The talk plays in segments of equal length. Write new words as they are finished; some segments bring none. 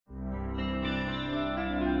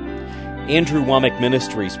Andrew Womack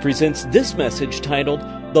Ministries presents this message titled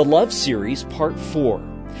The Love Series Part 4.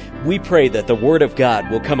 We pray that the Word of God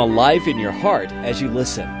will come alive in your heart as you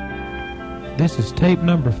listen. This is tape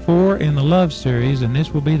number 4 in the Love Series, and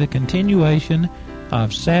this will be the continuation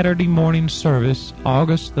of Saturday morning service,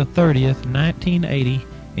 August the 30th, 1980,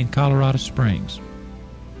 in Colorado Springs.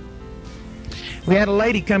 We had a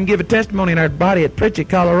lady come give a testimony in our body at Pritchett,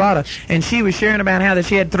 Colorado, and she was sharing about how that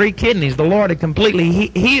she had 3 kidneys. The Lord had completely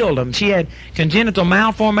healed them. She had congenital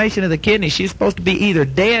malformation of the kidneys. She's supposed to be either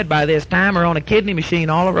dead by this time or on a kidney machine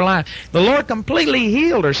all of her life. The Lord completely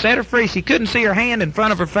healed her, set her free. She couldn't see her hand in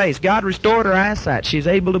front of her face. God restored her eyesight. She's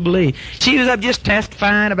able to believe. She was up just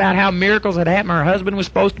testifying about how miracles had happened. Her husband was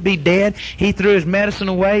supposed to be dead. He threw his medicine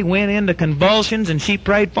away, went into convulsions, and she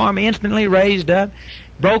prayed for him, instantly raised up.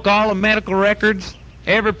 Broke all the medical records.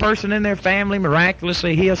 Every person in their family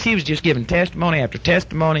miraculously healed. She was just giving testimony after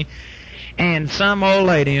testimony. And some old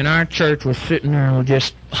lady in our church was sitting there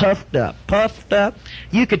just huffed up, puffed up.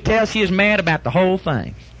 You could tell she was mad about the whole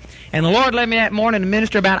thing. And the Lord led me that morning to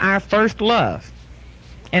minister about our first love.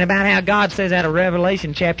 And about how God says out of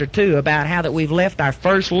Revelation chapter 2 about how that we've left our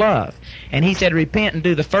first love. And He said, repent and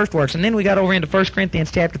do the first works. And then we got over into 1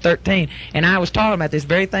 Corinthians chapter 13. And I was talking about this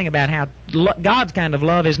very thing about how God's kind of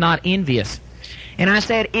love is not envious. And I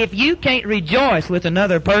said, if you can't rejoice with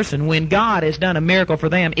another person when God has done a miracle for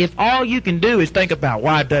them, if all you can do is think about,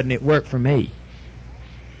 why doesn't it work for me?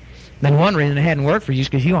 Then one reason it hadn't worked for you is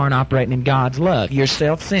because you aren't operating in God's love. You're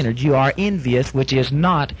self-centered. You are envious, which is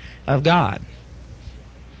not of God.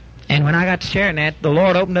 And when I got to sharing that, the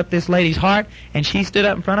Lord opened up this lady's heart, and she stood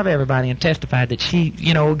up in front of everybody and testified that she,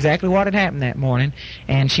 exactly what had happened that morning.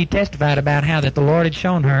 And she testified about how that the Lord had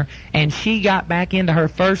shown her, and she got back into her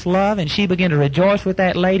first love, and she began to rejoice with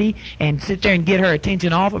that lady and sit there and get her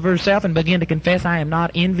attention off of herself and begin to confess, I am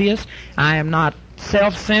not envious, I am not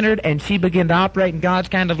self-centered, and she began to operate in God's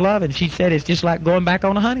kind of love, and she said it's just like going back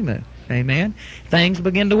on a honeymoon. Amen. Things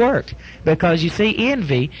begin to work. Because you see,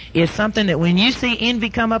 envy is something that when you see envy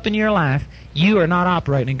come up in your life, you are not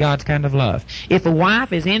operating in God's kind of love. If a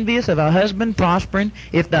wife is envious of a husband prospering,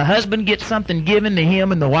 if the husband gets something given to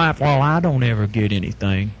him and the wife, well, I don't ever get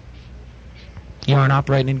anything, you aren't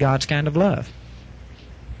operating in God's kind of love.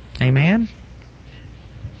 Amen?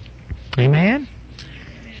 Amen?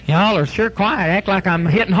 Y'all are sure quiet. Act like I'm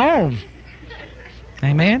hitting home.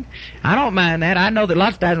 Amen? I don't mind that. I know that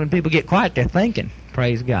lots of times when people get quiet, they're thinking.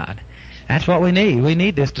 Praise God. That's what we need. We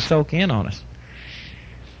need this to soak in on us.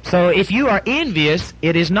 So if you are envious,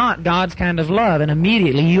 it is not God's kind of love, and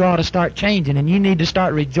immediately you ought to start changing, and you need to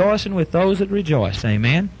start rejoicing with those that rejoice.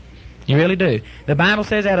 Amen? You really do. The Bible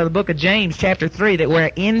says out of the book of James, chapter 3, that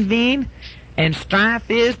where envying and strife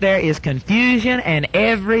is, there is confusion and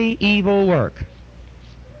every evil work.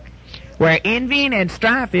 Where envying and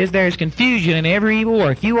strife is, there is confusion and every evil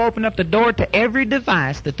work. You open up the door to every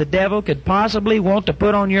device that the devil could possibly want to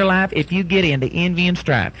put on your life if you get into envy and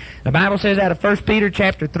strife. The Bible says out of 1 Peter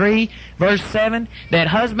chapter 3, verse 7, that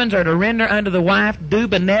husbands are to render unto the wife due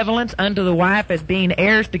benevolence unto the wife as being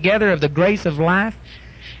heirs together of the grace of life,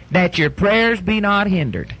 that your prayers be not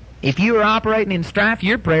hindered. If you are operating in strife,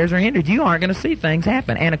 your prayers are hindered. You aren't going to see things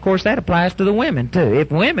happen. And, of course, that applies to the women, too.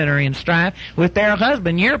 If women are in strife with their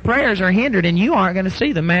husband, your prayers are hindered, and you aren't going to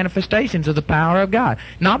see the manifestations of the power of God.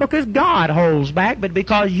 Not because God holds back, but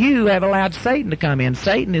because you have allowed Satan to come in.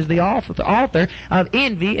 Satan is the author of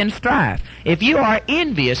envy and strife. If you are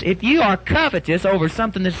envious, if you are covetous over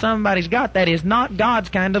something that somebody's got, that is not God's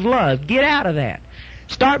kind of love. Get out of that.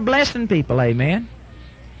 Start blessing people, amen?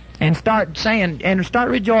 And start saying, and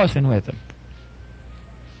start rejoicing with them.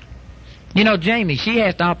 You know, Jamie, she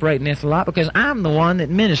has to operate in this a lot because I'm the one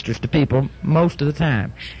that ministers to people most of the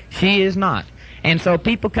time. She is not. And so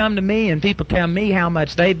people come to me and people tell me how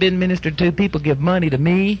much they've been ministered to. People give money to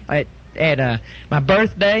me at my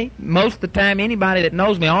birthday. Most of the time, anybody that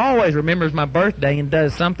knows me always remembers my birthday and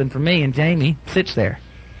does something for me, and Jamie sits there.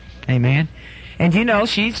 Amen. And you know,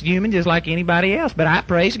 she's human just like anybody else, but I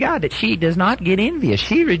praise God that she does not get envious.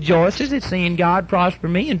 She rejoices at seeing God prosper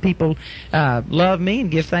me and people love me and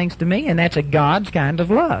give thanks to me, and that's a God's kind of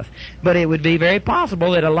love. But it would be very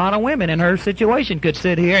possible that a lot of women in her situation could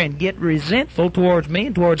sit here and get resentful towards me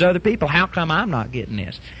and towards other people. How come I'm not getting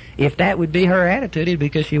this? If that would be her attitude, it'd be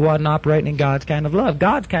because she wasn't operating in God's kind of love.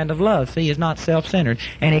 God's kind of love, see, is not self-centered,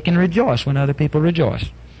 and it can rejoice when other people rejoice.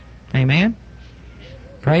 Amen?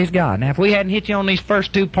 Praise God. Now, if we hadn't hit you on these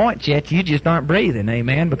first 2 points yet, you just aren't breathing,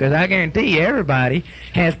 amen? Because I guarantee you everybody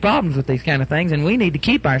has problems with these kind of things, and we need to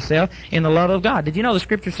keep ourselves in the love of God. Did you know the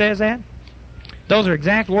Scripture says that? Those are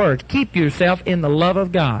exact words. Keep yourself in the love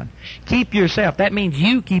of God. Keep yourself. That means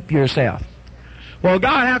you keep yourself. Well,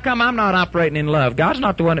 God, how come I'm not operating in love? God's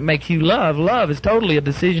not the one that makes you love. Love is totally a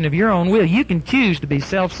decision of your own will. You can choose to be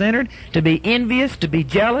self-centered, to be envious, to be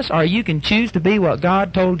jealous, or you can choose to be what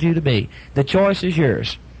God told you to be. The choice is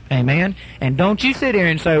yours. Amen? And don't you sit here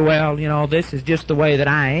and say, well, you know, this is just the way that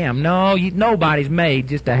I am. No, nobody's made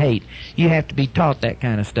just to hate. You have to be taught that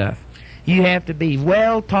kind of stuff. You have to be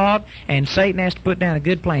well taught, and Satan has to put down a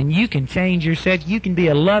good plan. You can change yourself. You can be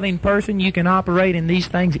a loving person. You can operate in these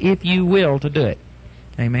things if you will to do it.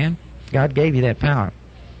 Amen? God gave you that power.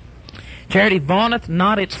 Charity vaunteth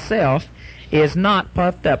not itself, is not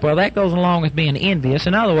puffed up. Well, that goes along with being envious.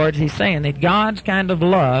 In other words, he's saying that God's kind of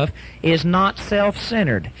love is not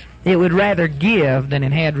self-centered. It would rather give than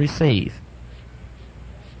it had receive.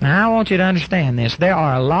 Now, I want you to understand this. There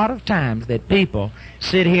are a lot of times that people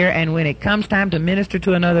sit here, and when it comes time to minister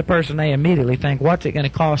to another person, they immediately think, what's it going to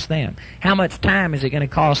cost them? How much time is it going to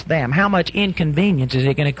cost them? How much inconvenience is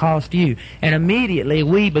it going to cost you? And immediately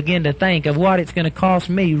we begin to think of what it's going to cost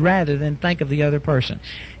me rather than think of the other person.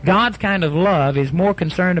 God's kind of love is more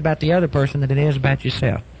concerned about the other person than it is about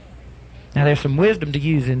yourself. Now, there's some wisdom to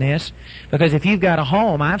use in this, because if you've got a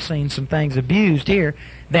home, I've seen some things abused here,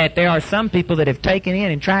 that there are some people that have taken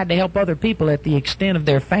in and tried to help other people at the extent of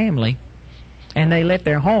their family, and they let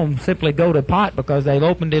their home simply go to pot because they've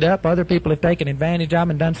opened it up. Other people have taken advantage of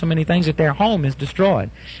them and done so many things that their home is destroyed.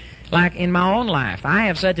 Like in my own life, I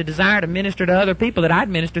have such a desire to minister to other people that I'd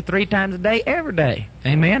minister 3 times a day, every day.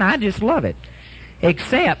 Amen? I just love it.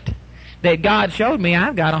 Except that God showed me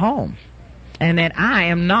I've got a home, and that I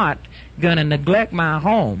am not going to neglect my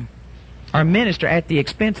home or minister at the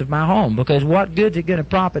expense of my home, because what good's it going to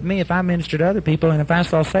profit me if I minister to other people and if I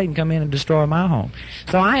saw Satan come in and destroy my home?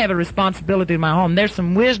 So I have a responsibility to my home. There's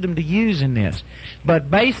some wisdom to use in this,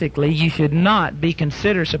 but basically you should not be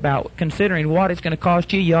considerate about considering what it's going to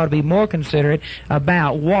cost you. You ought to be more considerate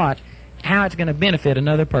about how it's going to benefit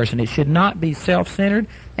another person. It should not be self-centered,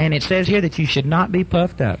 and it says here that you should not be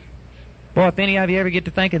puffed up. Boy, if any of you ever get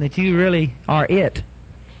to thinking that you really are it,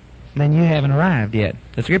 then you haven't arrived yet.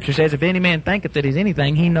 The Scripture says, if any man thinketh that he's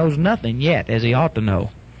anything, he knows nothing yet as he ought to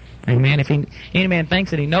know. Amen. If any man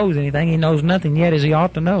thinks that he knows anything, he knows nothing yet as he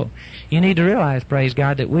ought to know. You need to realize, praise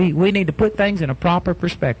God, that we need to put things in a proper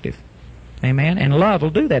perspective. Amen. And love will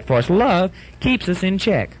do that for us. Love keeps us in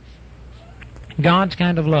check. God's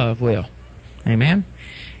kind of love will. Amen.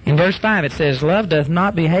 In verse 5 it says, love doth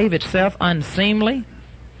not behave itself unseemly,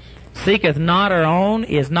 seeketh not her own,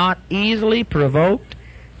 is not easily provoked,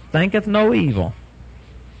 thinketh no evil.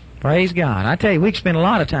 Praise God. I tell you, we can spend a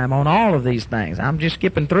lot of time on all of these things. I'm just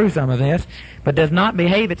skipping through some of this. But does not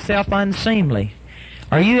behave itself unseemly.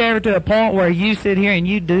 Are you ever to a point where you sit here and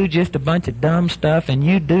you do just a bunch of dumb stuff and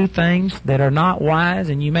you do things that are not wise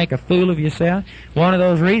and you make a fool of yourself? One of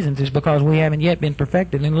those reasons is because we haven't yet been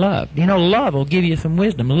perfected in love. You know, love will give you some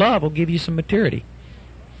wisdom. Love will give you some maturity.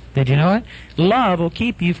 Did you know it? Love will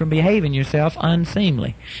keep you from behaving yourself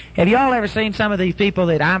unseemly. Have you all ever seen some of these people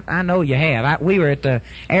that I know you have? We were at the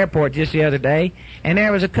airport just the other day, and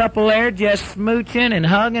there was a couple there just smooching and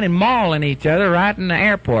hugging and mauling each other right in the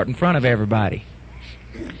airport in front of everybody.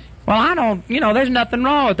 Well, there's nothing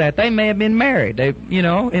wrong with that. They may have been married.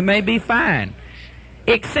 It may be fine.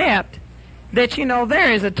 Except that,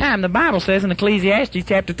 there is a time, the Bible says in Ecclesiastes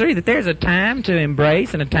chapter 3, that there's a time to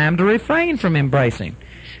embrace and a time to refrain from embracing.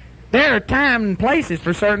 There are times and places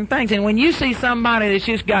for certain things. And when you see somebody that's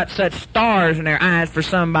just got such stars in their eyes for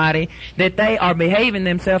somebody that they are behaving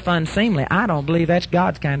themselves unseemly, I don't believe that's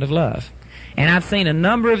God's kind of love. And I've seen a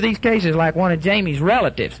number of these cases, like one of Jamie's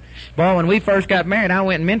relatives. Boy, when we first got married, I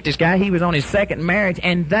went and met this guy. He was on his second marriage,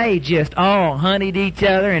 and they just all hunted each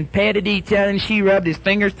other and petted each other, and she rubbed his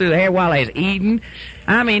fingers through the hair while they was eating.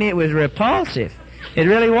 It was repulsive. It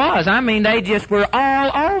really was. They just were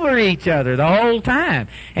all over each other the whole time.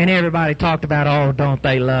 And everybody talked about, oh, don't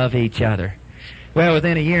they love each other? Well,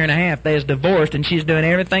 within a year and a half, they was divorced, and she's doing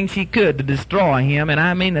everything she could to destroy him.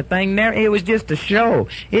 And the thing there, it was just a show.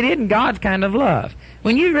 It isn't God's kind of love.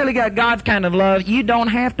 When you really got God's kind of love, you don't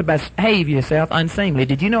have to behave yourself unseemly.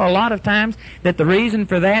 Did you know a lot of times that the reason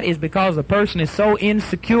for that is because the person is so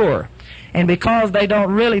insecure? And because they don't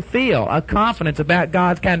really feel a confidence about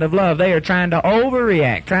God's kind of love, they are trying to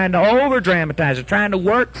overreact, trying to over-dramatize it, trying to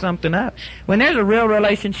work something up. When there's a real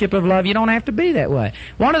relationship of love, you don't have to be that way.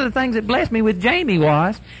 One of the things that blessed me with Jamie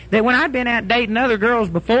was that when I'd been out dating other girls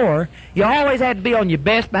before, you always had to be on your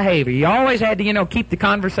best behavior. You always had to, keep the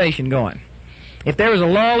conversation going. If there was a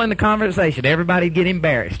lull in the conversation, everybody'd get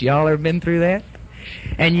embarrassed. Y'all ever been through that?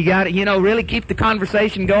 And you got to, really keep the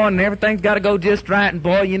conversation going, and everything's got to go just right, and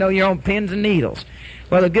boy, you're on pins and needles.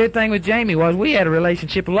 Well, the good thing with Jamie was we had a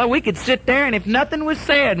relationship of love. We could sit there, and if nothing was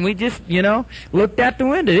said, and we just, looked out the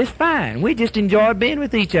window, it's fine. We just enjoyed being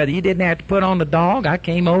with each other. You didn't have to put on the dog. I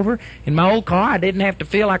came over in my old car. I didn't have to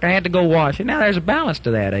feel like I had to go wash it. Now, there's a balance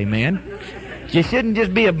to that, amen? You shouldn't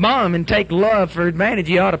just be a bum and take love for advantage.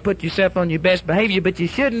 You ought to put yourself on your best behavior, but you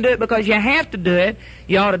shouldn't do it because you have to do it.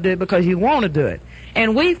 You ought to do it because you want to do it.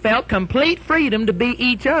 And we felt complete freedom to be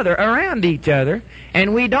each other, around each other,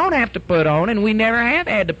 and we don't have to put on, and we never have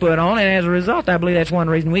had to put on, and as a result, I believe that's one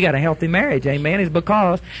reason we got a healthy marriage, amen, is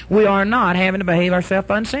because we are not having to behave ourselves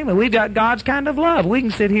unseemly. We've got God's kind of love. We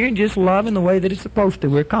can sit here and just love in the way that it's supposed to.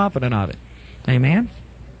 We're confident of it. Amen?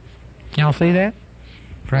 Y'all see that?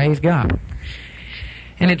 Praise God.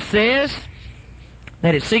 And it says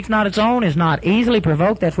that it seeks not its own, is not easily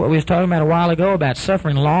provoked. That's what we was talking about a while ago, about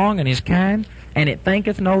suffering long and is kind, and it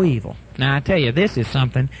thinketh no evil. Now, I tell you, this is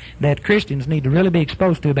something that Christians need to really be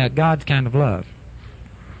exposed to about God's kind of love.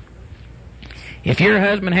 If your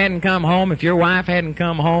husband hadn't come home, if your wife hadn't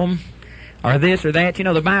come home, or this or that,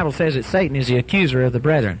 the Bible says that Satan is the accuser of the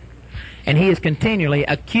brethren, and he is continually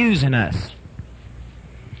accusing us.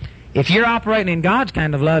 If you're operating in God's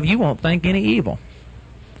kind of love, you won't think any evil.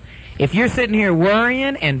 If you're sitting here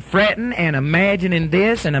worrying and fretting and imagining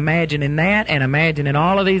this and imagining that and imagining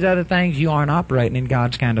all of these other things, you aren't operating in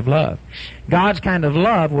God's kind of love. God's kind of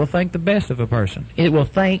love will think the best of a person. It will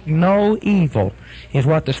think no evil, is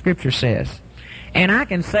what the Scripture says. And I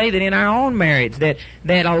can say that in our own marriage, that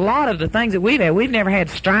a lot of the things that we've never had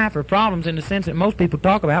strife or problems in the sense that most people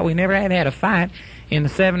talk about. We never have had a fight in the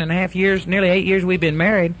 7.5 years, nearly 8 years we've been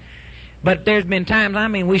married. But there's been times,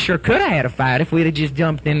 we sure could have had a fight if we'd have just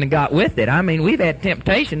jumped in and got with it. We've had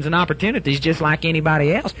temptations and opportunities just like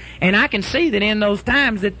anybody else. And I can see that in those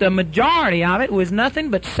times that the majority of it was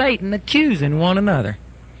nothing but Satan accusing one another.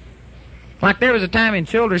 Like there was a time in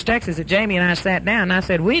Childers, Texas, that Jamie and I sat down and I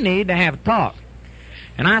said, we need to have a talk.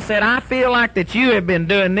 And I said, I feel like that you have been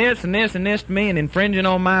doing this and this and this to me and infringing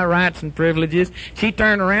on my rights and privileges. She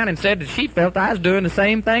turned around and said that she felt I was doing the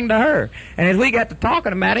same thing to her. And as we got to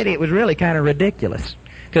talking about it, it was really kind of ridiculous.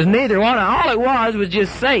 Because neither one, all it was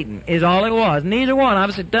just Satan, is all it was. Neither one of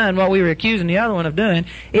us had done what we were accusing the other one of doing.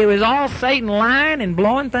 It was all Satan lying and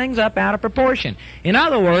blowing things up out of proportion. In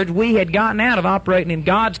other words, we had gotten out of operating in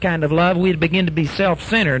God's kind of love. We had begun to be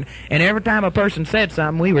self-centered. And every time a person said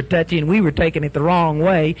something, we were touching, we were taking it the wrong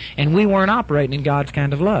way, and we weren't operating in God's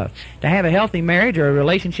kind of love. To have a healthy marriage or a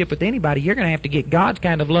relationship with anybody, you're going to have to get God's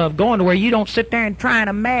kind of love going to where you don't sit there and try and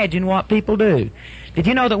imagine what people do. Did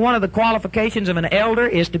you know that one of the qualifications of an elder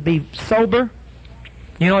is to be sober?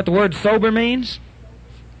 You know what the word sober means?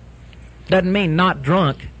 Doesn't mean not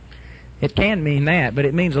drunk. It can mean that, but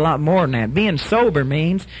it means a lot more than that. Being sober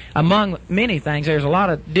means, among many things, there's a lot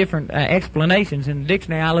of different explanations in the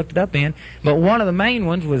dictionary I looked it up in, but one of the main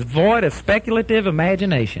ones was void of speculative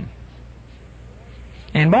imagination.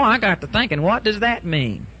 And boy, I got to thinking, what does that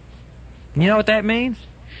mean? You know what that means?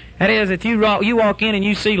 That is that you walk in and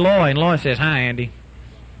you see Loy, and Loy says, "Hi, Andy."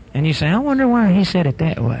 And you say, I wonder why he said it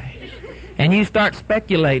that way. And you start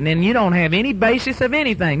speculating, and you don't have any basis of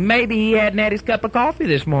anything. Maybe he hadn't had his cup of coffee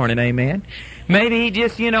this morning, amen. Maybe he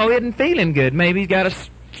just, isn't feeling good. Maybe he's got a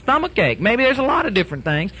stomach ache. Maybe there's a lot of different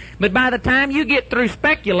things. But by the time you get through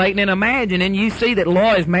speculating and imagining, you see that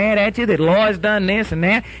Loy's mad at you, that Loy's done this and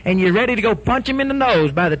that, and you're ready to go punch him in the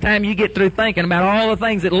nose by the time you get through thinking about all the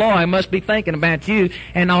things that Loy must be thinking about you,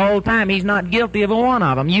 and the whole time he's not guilty of a one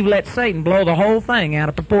of them. You've let Satan blow the whole thing out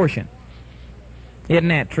of proportion. Isn't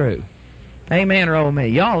that true? Amen or oh me.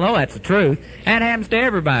 Y'all know that's the truth. That happens to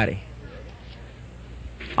everybody.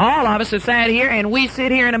 All of us have sat here and we sit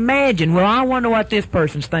here and imagine, well, I wonder what this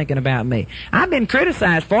person's thinking about me. I've been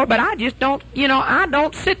criticized for it, but I just don't, I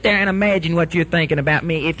don't sit there and imagine what you're thinking about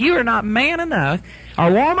me. If you are not man enough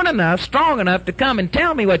or woman enough, strong enough to come and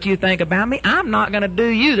tell me what you think about me, I'm not going to do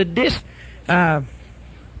you the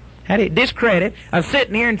discredit of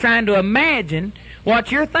sitting here and trying to imagine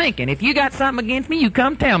what you're thinking. If you got something against me, you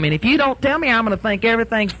come tell me. And if you don't tell me, I'm going to think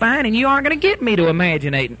everything's fine, and you aren't going to get me to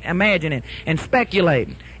imagining and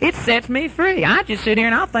speculating. It sets me free. I just sit here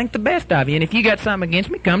and I'll think the best of you. And if you got something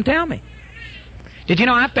against me, come tell me. Did you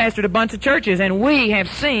know I've pastored a bunch of churches, and we have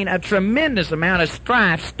seen a tremendous amount of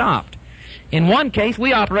strife stopped. In one case,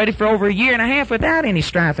 we operated for over 1.5 years without any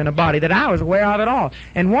strife in the body that I was aware of at all.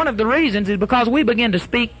 And one of the reasons is because we begin to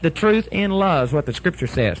speak the truth in love, is what the Scripture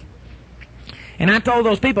says. And I told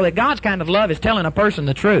those people that God's kind of love is telling a person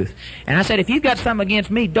the truth. And I said, if you've got something against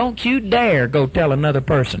me, don't you dare go tell another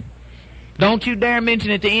person. Don't you dare mention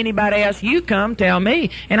it to anybody else. You come tell me.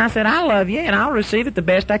 And I said, I love you, and I'll receive it the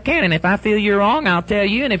best I can. And if I feel you're wrong, I'll tell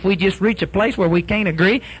you. And if we just reach a place where we can't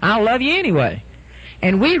agree, I'll love you anyway.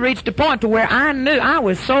 And we reached a point to where I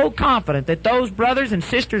was so confident that those brothers and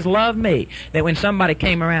sisters loved me that when somebody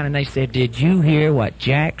came around and they said, "Did you hear what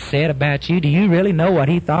Jack said about you? Do you really know what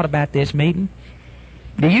he thought about this meeting?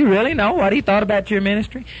 Do you really know what he thought about your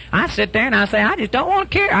ministry?" I sit there and I say, I just don't want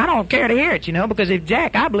to care. I don't care to hear it, because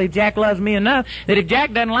I believe Jack loves me enough that if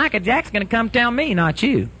Jack doesn't like it, Jack's going to come tell me, not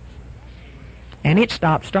you. And it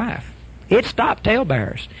stopped strife. It stopped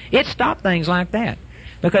talebearers. It stopped things like that.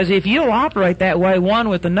 Because if you'll operate that way one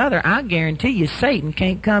with another, I guarantee you Satan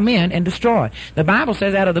can't come in and destroy. The Bible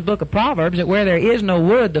says out of the book of Proverbs that where there is no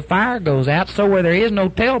wood, the fire goes out, so where there is no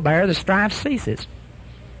talebearer, the strife ceases.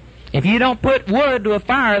 If you don't put wood to a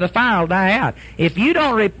fire, the fire will die out. If you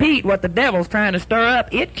don't repeat what the devil's trying to stir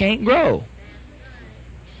up, it can't grow.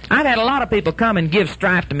 I've had a lot of people come and give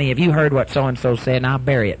strife to me. "Have you heard what so-and-so said?" And I'll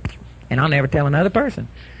bury it. And I'll never tell another person.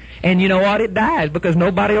 And you know what? It dies because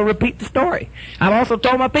nobody will repeat the story. I've also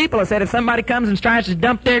told my people, I said, if somebody comes and tries to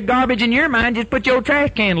dump their garbage in your mind, just put your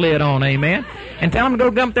trash can lid on, amen? And tell them to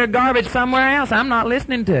go dump their garbage somewhere else. I'm not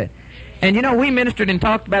listening to it. And we ministered and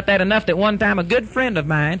talked about that enough that one time a good friend of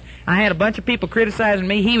mine, I had a bunch of people criticizing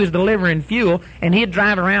me. He was delivering fuel, and he'd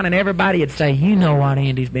drive around and everybody would say, "You know what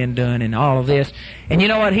Andy's been doing and all of this." And you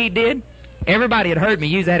know what he did? Everybody had heard me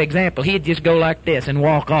use that example. He'd just go like this and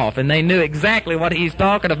walk off, and they knew exactly what he's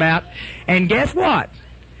talking about. And guess what?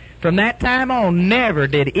 From that time on, never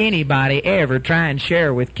did anybody ever try and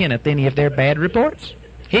share with Kenneth any of their bad reports.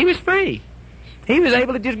 He was free. He was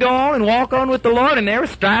able to just go on and walk on with the Lord, and there was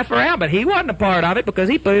strife around, but he wasn't a part of it because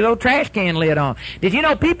he put his old trash can lid on. Did you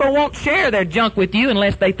know people won't share their junk with you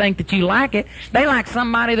unless they think that you like it? They like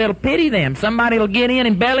somebody that'll pity them, somebody that'll get in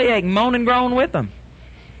and bellyache and moan and groan with them.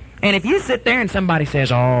 And if you sit there and somebody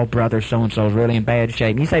says, "Oh, brother so-and-so's really in bad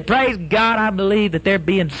shape," and you say, "Praise God, I believe that they're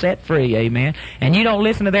being set free," amen, and you don't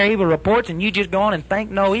listen to their evil reports and you just go on and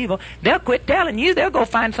think no evil, they'll quit telling you. They'll go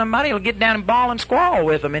find somebody who'll get down and bawl and squall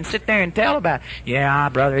with them and sit there and tell about, "Yeah,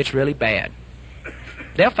 brother, it's really bad."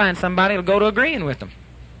 They'll find somebody who'll go to agreeing with them.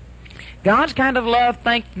 God's kind of love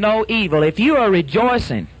thinks no evil. If you are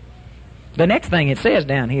rejoicing, the next thing it says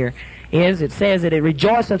down here is it says that it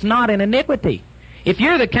rejoiceth not in iniquity. If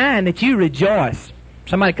you're the kind that you rejoice,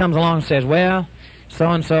 somebody comes along and says, "Well,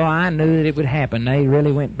 so-and-so, I knew that it would happen. They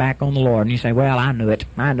really went back on the Lord." And you say, "Well, I knew it.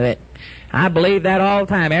 I knew it. I believed that all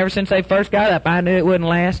the time. Ever since they first got up, I knew it wouldn't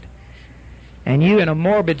last." And you, in a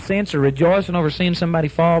morbid sense, are rejoicing over seeing somebody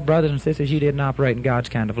fall. Brothers and sisters, you didn't operate in God's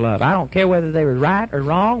kind of love. I don't care whether they were right or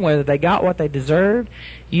wrong, whether they got what they deserved.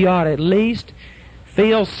 You ought to at least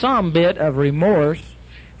feel some bit of remorse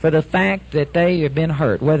for the fact that they have been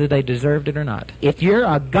hurt, whether they deserved it or not. If you're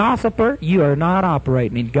a gossiper, you are not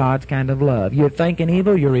operating in God's kind of love. You're thinking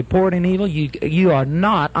evil, you're reporting evil, you are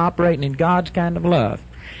not operating in God's kind of love.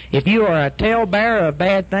 If you are a talebearer of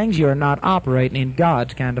bad things, you are not operating in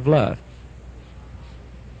God's kind of love.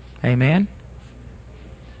 Amen?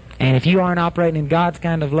 And if you aren't operating in God's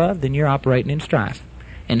kind of love, then you're operating in strife.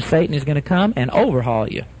 And Satan is going to come and overhaul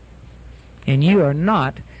you. And you are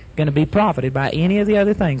not going to be profited by any of the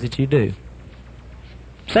other things that you do.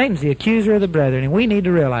 Satan's the accuser of the brethren, and we need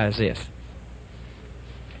to realize this.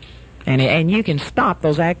 And you can stop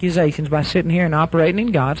those accusations by sitting here and operating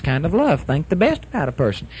in God's kind of love. Think the best about a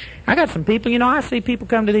person. I got some people, I see people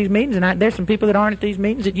come to these meetings, and there's some people that aren't at these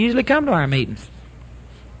meetings that usually come to our meetings.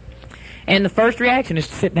 And the first reaction is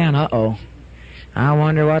to sit down, "Uh-oh, I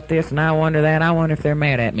wonder what this and I wonder that. I wonder if they're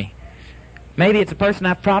mad at me." Maybe it's a person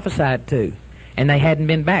I've prophesied to, and they hadn't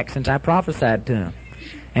been back since I prophesied to them.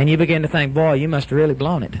 And you begin to think, "Boy, you must have really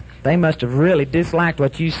blown it. They must have really disliked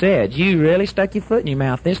what you said. You really stuck your foot in your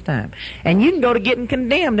mouth this time." And you can go to getting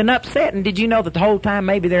condemned and upset, and did you know that the whole time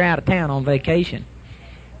maybe they're out of town on vacation?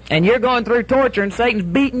 And you're going through torture, and Satan's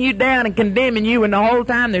beating you down and condemning you, and the whole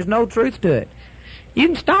time there's no truth to it. You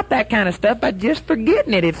can stop that kind of stuff by just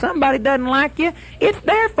forgetting it. If somebody doesn't like you, it's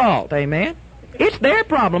their fault, amen? It's their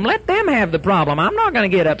problem. Let them have the problem. I'm not going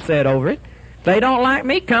to get upset over it. If they don't like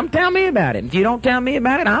me, come tell me about it. If you don't tell me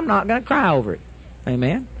about it, I'm not going to cry over it.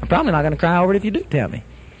 Amen? I'm probably not going to cry over it if you do tell me.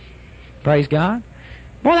 Praise God.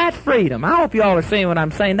 Well, that's freedom. I hope you all are seeing what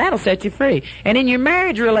I'm saying. That'll set you free. And in your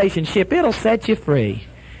marriage relationship, it'll set you free.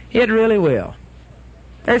 It really will.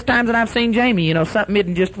 There's times that I've seen Jamie, something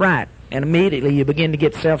isn't just right. And immediately you begin to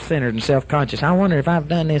get self-centered and self-conscious. I wonder if I've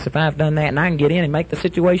done this, if I've done that, and I can get in and make the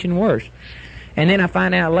situation worse. And then I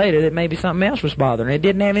find out later that maybe something else was bothering her. It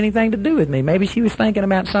didn't have anything to do with me. Maybe she was thinking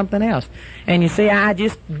about something else. And you see, I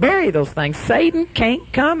just bury those things. Satan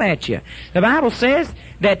can't come at you. The Bible says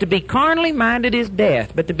that to be carnally minded is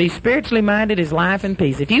death, but to be spiritually minded is life and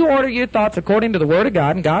peace. If you order your thoughts according to the Word of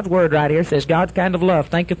God, and God's Word right here says God's kind of love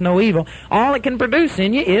thinketh no evil, all it can produce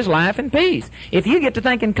in you is life and peace. If you get to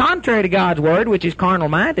thinking contrary to God's Word, which is carnal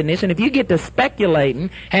mindedness, and if you get to speculating,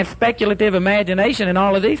 have speculative imagination and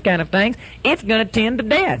all of these kind of things, it's going to tend to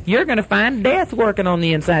death. You're going to find death working on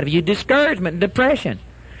the inside of you, discouragement, depression.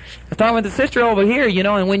 I was talking with the sister over here,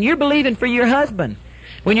 and when you're believing for your husband,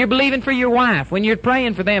 when you're believing for your wife, when you're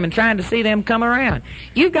praying for them and trying to see them come around,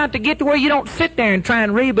 you've got to get to where you don't sit there and try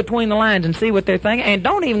and read between the lines and see what they're thinking, and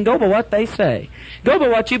don't even go by what they say. Go by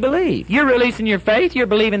what you believe. You're releasing your faith. You're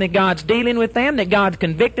believing that God's dealing with them, that God's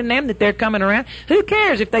convicting them, that they're coming around. Who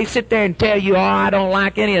cares if they sit there and tell you, I don't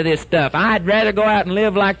like any of this stuff. I'd rather go out and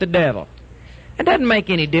live like the devil. It doesn't make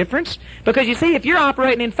any difference, because you see, if you're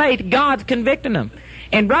operating in faith, God's convicting them.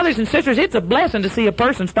 And brothers and sisters, it's a blessing to see a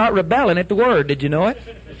person start rebelling at the Word. Did you know it?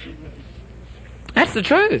 That's the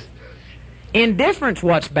truth. Indifference,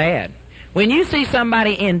 what's bad. When you see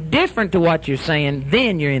somebody indifferent to what you're saying,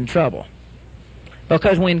 then you're in trouble.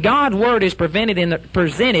 Because when God's Word is presented in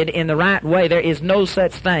the right way, there is no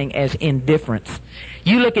such thing as indifference.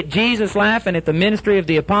 You look at Jesus' life and at the ministry of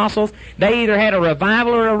the apostles, they either had a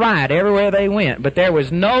revival or a riot everywhere they went. But there was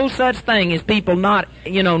no such thing as people not,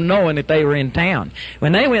 knowing that they were in town.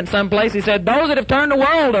 When they went someplace, he said, those that have turned the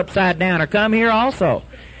world upside down are come here also.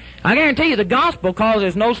 I guarantee you the gospel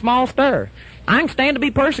causes no small stir. I can stand to be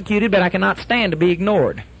persecuted, but I cannot stand to be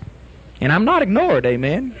ignored. And I'm not ignored,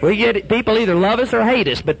 amen. We get it. People either love us or hate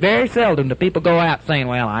us, but very seldom do people go out saying,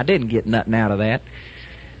 well, I didn't get nothing out of that.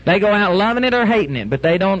 They go out loving it or hating it, but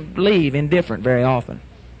they don't leave indifferent very often.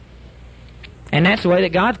 And that's the way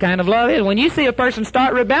that God's kind of love is. When you see a person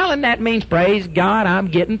start rebelling, that means, praise God, I'm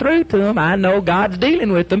getting through to them. I know God's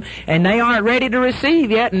dealing with them, and they aren't ready to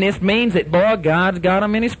receive yet, and this means that, boy, God's got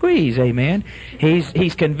them in a squeeze, amen.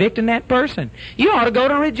 He's convicting that person. You ought to go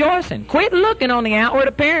to rejoicing. Quit looking on the outward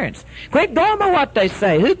appearance. Quit going by what they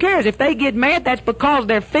say. Who cares? If they get mad, that's because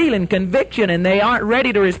they're feeling conviction, and they aren't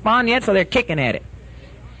ready to respond yet, so they're kicking at it.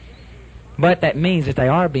 But that means that they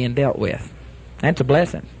are being dealt with. That's a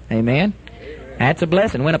blessing, amen. That's a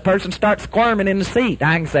blessing. When a person starts squirming in the seat,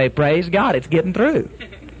 I can say, praise God, it's getting through.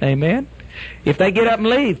 Amen. If they get up and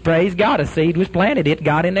leave, praise God, a seed was planted. It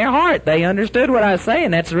got in their heart. They understood what I was saying.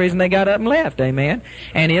 That's the reason they got up and left. Amen.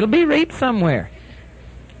 And it'll be reaped somewhere.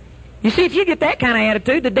 You see, if you get that kind of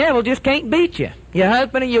attitude, the devil just can't beat you. Your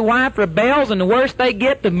husband and your wife rebels, and the worse they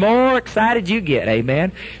get, the more excited you get.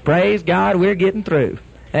 Amen. Praise God, we're getting through.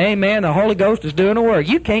 Amen. The Holy Ghost is doing the work.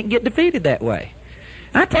 You can't get defeated that way.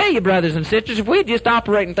 I tell you, brothers and sisters, if we just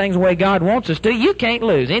operate in things the way God wants us to, you can't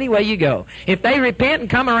lose any way you go. If they repent and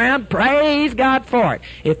come around, praise God for it.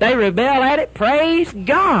 If they rebel at it, praise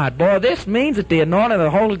God. Boy, this means that the anointing of the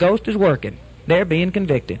Holy Ghost is working. They're being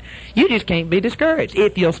convicted. You just can't be discouraged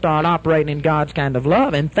if you'll start operating in God's kind of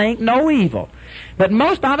love and think no evil. But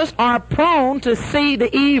most of us are prone to see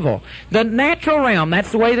the evil. The natural realm,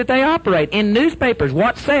 that's the way that they operate. In newspapers,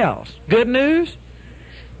 what sells? Good news?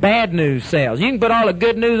 Bad news sells. You can put all the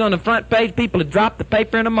good news on the front page, people would drop the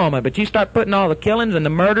paper in a moment, but you start putting all the killings and the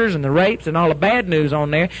murders and the rapes and all the bad news on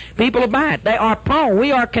there, people will buy it. They are prone.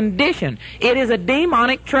 We are conditioned. It is a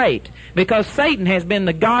demonic trait because Satan has been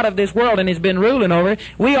the god of this world and has been ruling over it.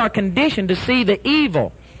 We are conditioned to see the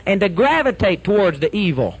evil and to gravitate towards the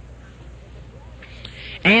evil.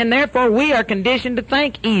 And therefore we are conditioned to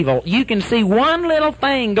think evil. You can see one little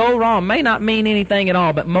thing go wrong. May not mean anything at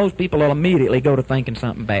all, but most people will immediately go to thinking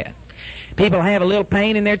something bad. People have a little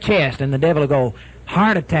pain in their chest, and the devil will go,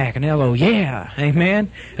 heart attack, and they'll go, yeah,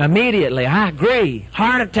 amen. Immediately, I agree,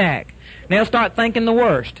 heart attack. And they'll start thinking the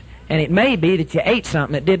worst. And it may be that you ate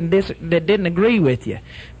something that didn't agree with you.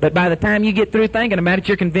 But by the time you get through thinking about it,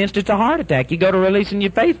 you're convinced it's a heart attack. You go to releasing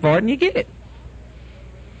your faith for it, and you get it.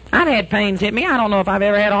 I've had pains hit me. I don't know if I've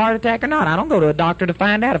ever had a heart attack or not. I don't go to a doctor to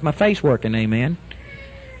find out if my faith's working, amen.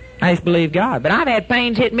 I just believe God. But I've had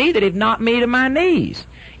pains hit me that have knocked me to my knees.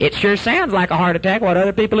 It sure sounds like a heart attack, what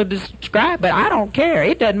other people have described, but I don't care.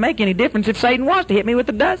 It doesn't make any difference if Satan wants to hit me with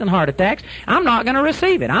a dozen heart attacks. I'm not going to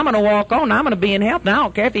receive it. I'm going to walk on. I'm going to be in health. And I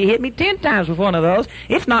don't care if he hit me 10 times with one of those.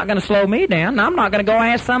 It's not going to slow me down. I'm not going to go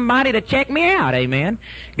ask somebody to check me out, amen.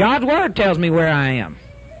 God's Word tells me where I am.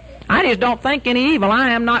 I just don't think any evil.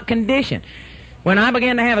 I am not conditioned. When I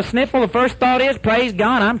begin to have a sniffle, the first thought is, praise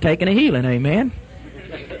God, I'm taking a healing, amen.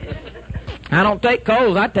 I don't take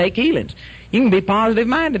colds, I take healings. You can be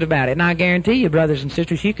positive-minded about it. And I guarantee you, brothers and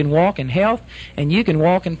sisters, you can walk in health and you can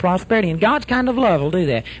walk in prosperity. And God's kind of love will do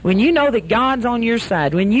that. When you know that God's on your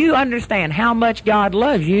side, when you understand how much God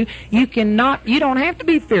loves you, you don't have to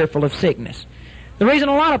be fearful of sickness. The reason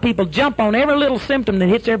a lot of people jump on every little symptom that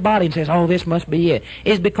hits their body and says, oh, this must be it,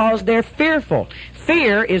 is because they're fearful.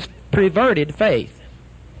 Fear is perverted faith.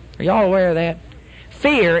 Are y'all aware of that?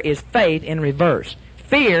 Fear is faith in reverse.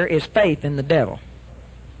 Fear is faith in the devil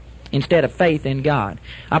instead of faith in God.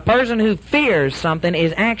 A person who fears something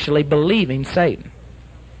is actually believing Satan.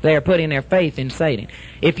 They are putting their faith in Satan.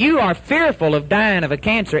 If you are fearful of dying of a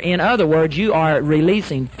cancer, in other words, you are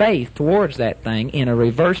releasing faith towards that thing in a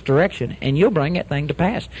reverse direction, and you'll bring that thing to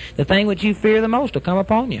pass. The thing which you fear the most will come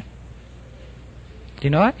upon you. Do you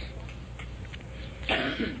know it?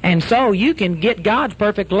 And so you can get God's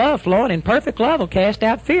perfect love flowing, and perfect love will cast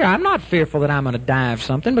out fear. I'm not fearful that I'm going to die of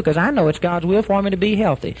something because I know it's God's will for me to be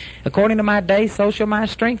healthy. According to my days, so shall my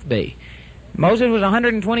strength be. Moses was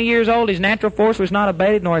 120 years old. His natural force was not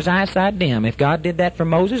abated, nor his eyesight dim. If God did that for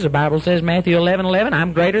Moses, the Bible says, Matthew 11:11,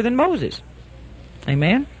 I'm greater than Moses.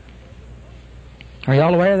 Amen? Are you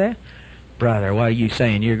all aware of that? Brother, what are you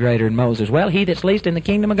saying? You're greater than Moses. Well, he that's least in the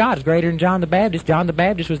kingdom of God is greater than John the Baptist. John the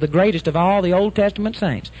Baptist was the greatest of all the Old Testament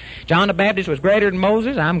saints. John the Baptist was greater than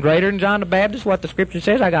Moses. I'm greater than John the Baptist. What the Scripture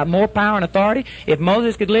says, I got more power and authority. If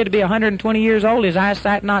Moses could live to be 120 years old, his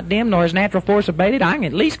eyesight not dim, nor his natural force abated, I can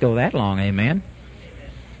at least go that long. Amen.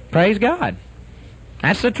 Praise God.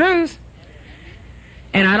 That's the truth.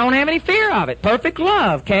 And I don't have any fear of it. Perfect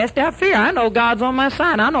love cast out fear. I know God's on my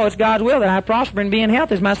side. I know it's God's will that I prosper and be in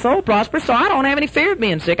health as my soul prospers, so I don't have any fear of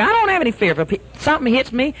being sick. I don't have any fear. If something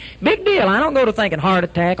hits me, big deal. I don't go to thinking heart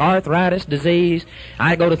attack, arthritis, disease.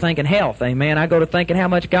 I go to thinking health, amen. I go to thinking how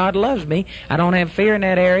much God loves me. I don't have fear in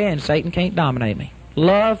that area, and Satan can't dominate me.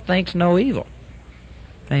 Love thinks no evil.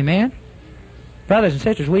 Amen? Brothers and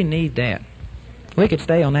sisters, we need that. We could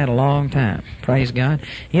stay on that a long time. Praise God.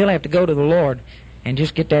 You'll have to go to the Lord and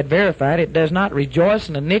just get that verified. It does not rejoice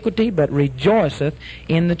in iniquity, but rejoiceth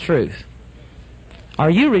in the truth.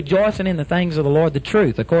 Are you rejoicing in the things of the Lord, the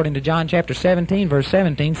truth? According to John chapter 17, verse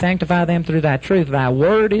 17, sanctify them through thy truth. Thy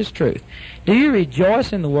word is truth. Do you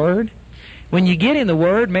rejoice in the Word? When you get in the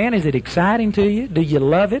Word, man, is it exciting to you? Do you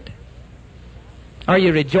love it? Are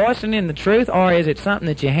you rejoicing in the truth, or is it something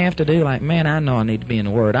that you have to do like, man, I know I need to be in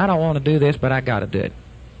the Word. I don't want to do this, but I got to do it.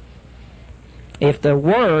 If the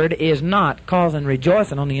Word is not causing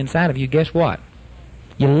rejoicing on the inside of you, guess what?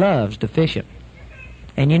 Your love's deficient.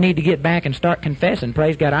 And you need to get back and start confessing,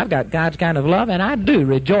 praise God, I've got God's kind of love, and I do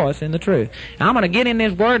rejoice in the truth. I'm going to get in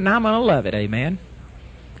this Word, and I'm going to love it, amen?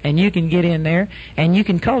 And you can get in there, and you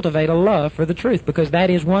can cultivate a love for the truth, because that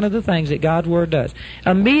is one of the things that God's Word does.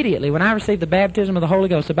 Immediately, when I received the baptism of the Holy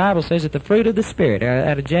Ghost, the Bible says that the fruit of the Spirit,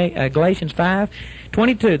 out of Galatians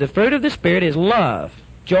 5:22, the fruit of the Spirit is love,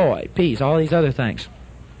 joy, peace, all these other things.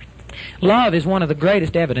 Love is one of the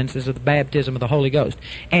greatest evidences of the baptism of the Holy Ghost.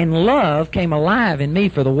 And love came alive in me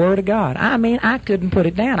for the Word of God. I mean, I couldn't put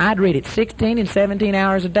it down. I'd read it 16 and 17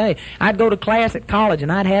 hours a day. I'd go to class at college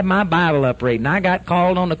and I'd have my Bible up reading. I got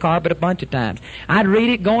called on the carpet a bunch of times. I'd read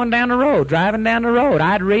it going down the road, driving down the road.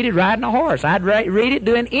 I'd read it riding a horse. I'd read it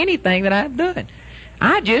doing anything that I've done.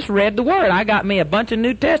 I just read the Word. I got me a bunch of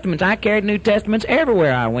New Testaments. I carried New Testaments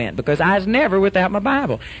everywhere I went because I was never without my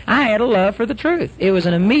Bible. I had a love for the truth. It was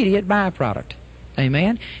an immediate byproduct.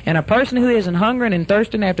 Amen? And a person who isn't hungering and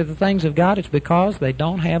thirsting after the things of God, it's because they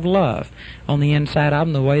don't have love on the inside of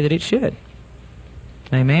them the way that it should.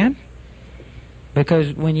 Amen?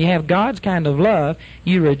 Because when you have God's kind of love,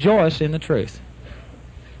 you rejoice in the truth.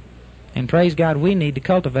 And praise God, we need to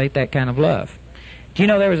cultivate that kind of love. Do you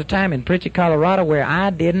know there was a time in Pritchett, Colorado where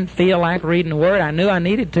I didn't feel like reading the Word? I knew I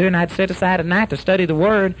needed to, and I'd set aside a night to study the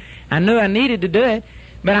Word. I knew I needed to do it,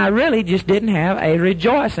 but I really just didn't have a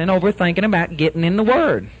rejoicing over thinking about getting in the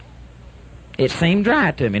Word. It seemed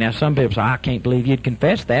dry to me. Now, some people say, I can't believe you'd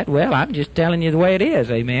confess that. Well, I'm just telling you the way it is,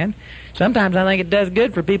 amen? Sometimes I think it does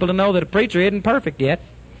good for people to know that a preacher isn't perfect yet,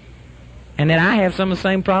 and that I have some of the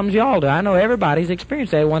same problems y'all do. I know everybody's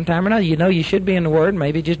experienced that one time or another. You know you should be in the Word,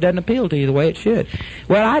 maybe it just doesn't appeal to you the way it should.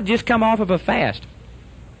 Well, I'd just come off of a fast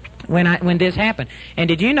when this happened. And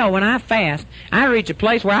did you know when I fast, I reach a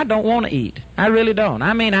place where I don't want to eat. I really don't.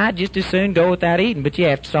 I mean, I'd just as soon go without eating, but you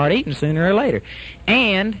have to start eating sooner or later.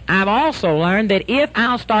 And I've also learned that if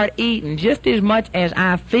I'll start eating just as much as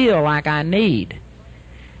I feel like I need,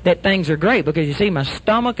 that things are great, because you see my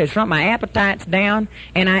stomach is from, my appetite's down,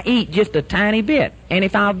 and I eat just a tiny bit. And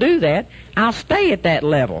if I'll do that, I'll stay at that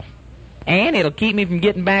level. And it'll keep me from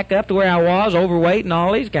getting back up to where I was, overweight and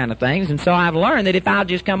all these kind of things. And so I've learned that if I'll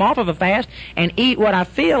just come off of a fast and eat what I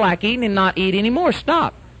feel like eating and not eat anymore,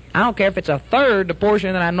 stop. I don't care if it's a third the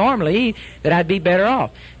portion that I normally eat, that I'd be better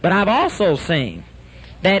off. But I've also seen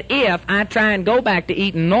that if I try and go back to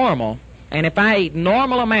eating normal, and if I eat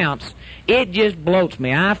normal amounts, it just bloats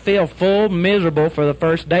me. I feel full, miserable for the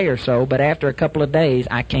first day or so, but after a couple of days,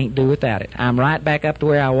 I can't do without it. I'm right back up to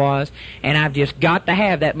where I was, and I've just got to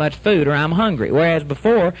have that much food or I'm hungry. Whereas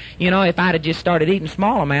before, if I'd have just started eating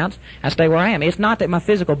small amounts, I stay where I am. It's not that my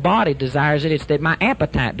physical body desires it, it's that my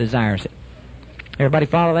appetite desires it. Everybody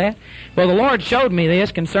follow that? Well, the Lord showed me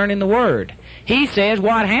this concerning the Word. He says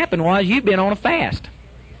what happened was you've been on a fast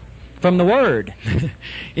from the Word.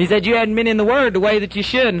 He said you hadn't been in the Word the way that you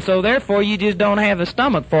should, and so therefore you just don't have the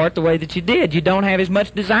stomach for it the way that you did. You don't have as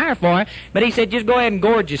much desire for it. But he said just go ahead and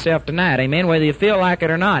gorge yourself tonight, amen, whether you feel like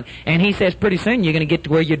it or not. And he says pretty soon you're going to get to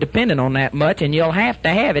where you're dependent on that much, and you'll have to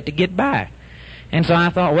have it to get by. And so I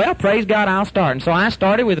thought, well, praise God, I'll start. And so I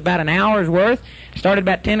started with about an hour's worth. Started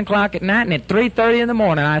about 10 o'clock at night, and at 3:30 in the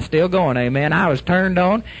morning, I was still going, amen. I was turned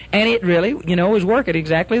on, and it really, was working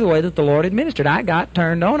exactly the way that the Lord administered. I got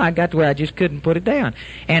turned on. I got to where I just couldn't put it down.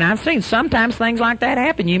 And I've seen sometimes things like that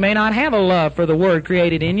happen. You may not have a love for the Word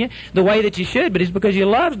created in you the way that you should, but it's because your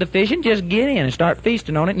love's deficient. Just get in and start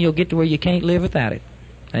feasting on it, and you'll get to where you can't live without it.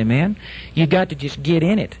 Amen? You've got to just get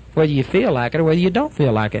in it, whether you feel like it or whether you don't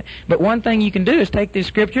feel like it. But one thing you can do is take this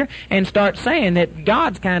scripture and start saying that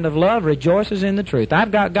God's kind of love rejoices in the truth. I've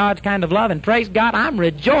got God's kind of love, and praise God, I'm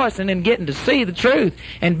rejoicing in getting to see the truth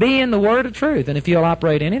and be in the word of truth. And if you'll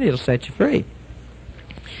operate in it, it'll set you free.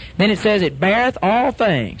 Then it says, it beareth all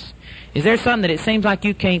things. Is there something that it seems like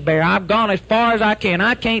you can't bear? I've gone as far as I can.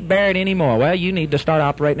 I can't bear it anymore. Well, you need to start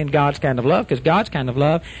operating in God's kind of love, because God's kind of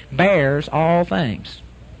love bears all things.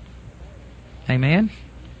 Amen?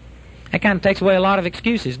 That kind of takes away a lot of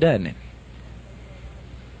excuses, doesn't it?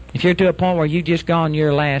 If you're to a point where you've just gone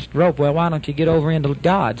your last rope, well, why don't you get over into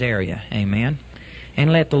God's area? Amen?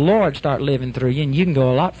 And let the Lord start living through you, and you can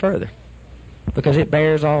go a lot further. Because it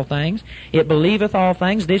bears all things. It believeth all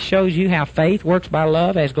things. This shows you how faith works by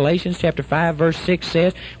love, as Galatians chapter 5, verse 6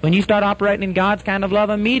 says. When you start operating in God's kind of love,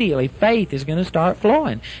 immediately faith is going to start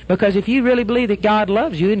flowing. Because if you really believe that God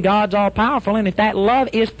loves you and God's all-powerful, and if that love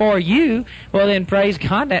is for you, well then, praise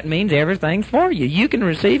God, that means everything's for you. You can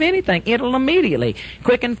receive anything. It'll immediately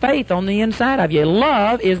quicken faith on the inside of you.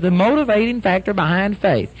 Love is the motivating factor behind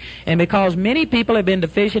faith. And because many people have been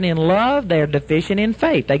deficient in love, they're deficient in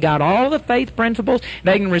faith. They got all the faith principles.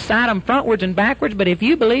 They can recite them frontwards and backwards, but if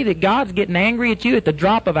you believe that God's getting angry at you at the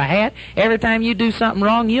drop of a hat every time you do something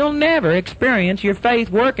wrong, you'll never experience your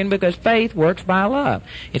faith working, because faith works by love.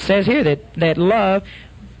 It says here that love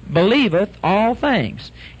believeth all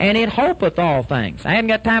things, and it hopeth all things. I haven't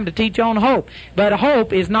got time to teach on hope, but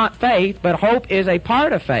hope is not faith, but hope is a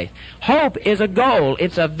part of faith. Hope is a goal.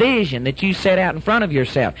 It's a vision that you set out in front of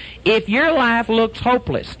yourself. If your life looks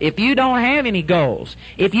hopeless, if you don't have any goals,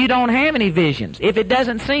 if you don't have any visions, if it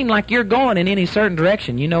doesn't seem like you're going in any certain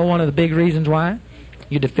direction, you know one of the big reasons why?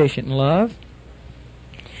 You're deficient in love.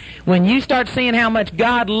 When you start seeing how much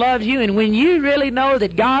God loves you, and when you really know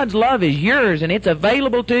that God's love is yours and it's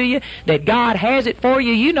available to you, that God has it for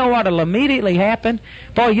you, you know what will immediately happen?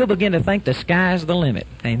 Boy, you'll begin to think the sky's the limit.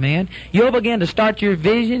 Amen? You'll begin to start your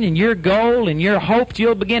vision and your goal and your hopes.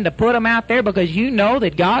 You'll begin to put them out there because you know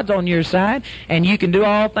that God's on your side and you can do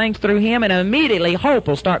all things through Him, and immediately hope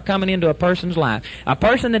will start coming into a person's life. A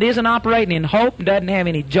person that isn't operating in hope, doesn't have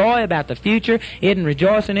any joy about the future, isn't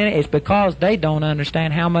rejoicing in it, it's because they don't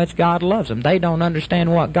understand how much God loves them. They don't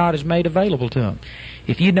understand what God has made available to them.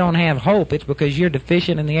 If you don't have hope, it's because you're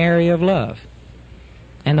deficient in the area of love.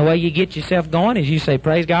 And the way you get yourself going is you say,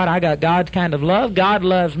 praise God, I got God's kind of love. God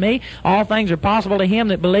loves me. All things are possible to him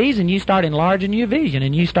that believes, and you start enlarging your vision,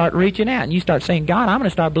 and you start reaching out, and you start saying, God, I'm going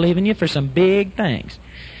to start believing you for some big things.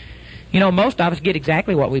 You know, most of us get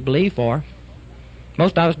exactly what we believe for.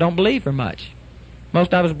 Most of us don't believe for much.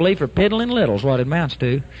 Most of us believe for piddling little is what it amounts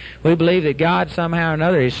to. We believe that God somehow or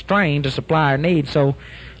another is strained to supply our needs. So,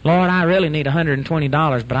 Lord, I really need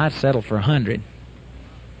 $120, but I'd settle for $100.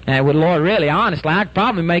 And with Lord, really, honestly, I'd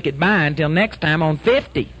probably make it by until next time on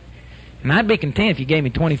 $50. And I'd be content if you gave me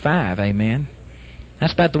 $25, amen.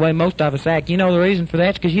 That's about the way most of us act. You know the reason for that?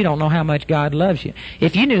 It's because you don't know how much God loves you.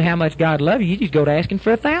 If you knew how much God loved you, you'd just go to asking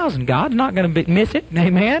for $1,000. God's not going to miss it,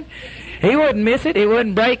 amen. He wouldn't miss it. It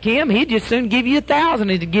wouldn't break him. He'd just soon give you $1,000.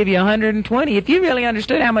 He'd give you $120. If you really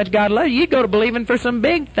understood how much God loves you, you'd go to believing for some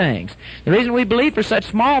big things. The reason we believe for such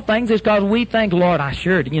small things is because we think, Lord,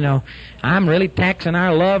 I'm really taxing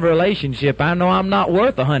our love relationship. I know I'm not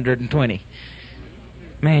worth $120.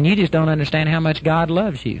 Man, you just don't understand how much God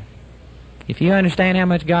loves you. If you understand how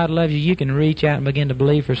much God loves you, you can reach out and begin to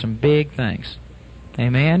believe for some big things.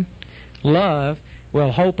 Amen? Love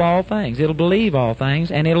will hope all things. It'll believe all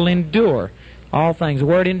things, and it'll endure all things. The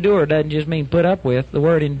word endure doesn't just mean put up with. The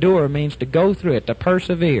word endure means to go through it, to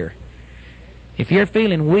persevere. If you're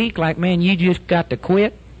feeling weak, like, man, you just got to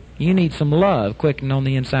quit, you need some love quickening on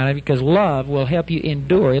the inside of you, because love will help you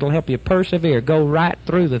endure. It'll help you persevere, go right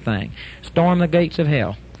through the thing, storm the gates of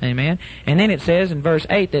hell. Amen? And then it says in verse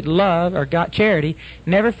 8 that love, or God, charity,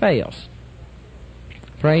 never fails.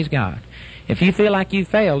 Praise God. If you feel like you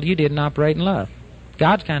failed, you didn't operate in love.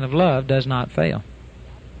 God's kind of love does not fail.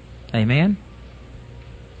 Amen?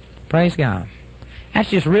 Praise God. That's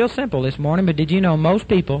just real simple this morning, but did you know most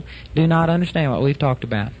people do not understand what we've talked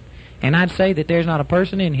about? And I'd say that there's not a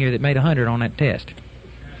person in here that made 100 on that test.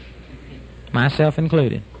 Myself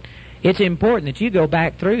included. It's important that you go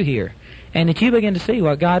back through here and that you begin to see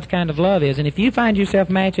what God's kind of love is. And if you find yourself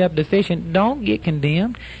match-up deficient, don't get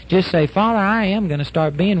condemned. Just say, Father, I am going to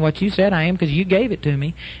start being what you said I am because you gave it to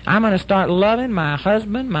me. I'm going to start loving my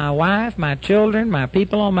husband, my wife, my children, my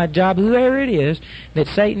people on my job, whoever it is that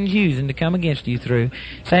Satan's using to come against you through.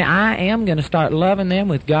 Say, I am going to start loving them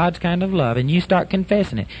with God's kind of love. And you start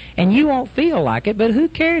confessing it. And you won't feel like it, but who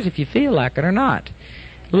cares if you feel like it or not?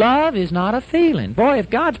 Love is not a feeling. Boy, if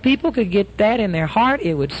God's people could get that in their heart,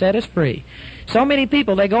 it would set us free. So many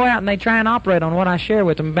people, they go out and they try and operate on what I share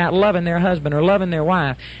with them about loving their husband or loving their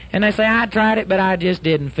wife. And they say, I tried it, but I just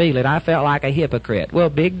didn't feel it. I felt like a hypocrite. Well,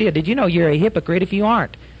 big deal. Did you know you're a hypocrite if you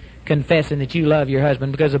aren't confessing that you love your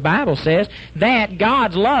husband? Because the Bible says that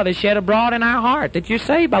God's love is shed abroad in our heart, that you're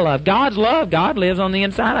saved by love. God's love, God lives on the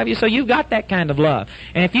inside of you, so you've got that kind of love.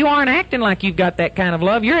 And if you aren't acting like you've got that kind of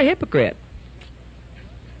love, you're a hypocrite.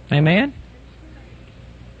 Amen?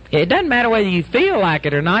 It doesn't matter whether you feel like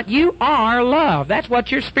it or not. You are love. That's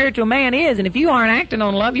what your spiritual man is. And if you aren't acting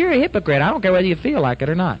on love, you're a hypocrite. I don't care whether you feel like it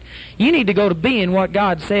or not. You need to go to being what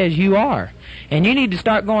God says you are. And you need to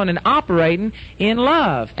start going and operating in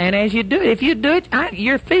love. And as you do it, if you do it,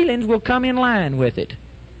 your feelings will come in line with it.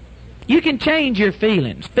 You can change your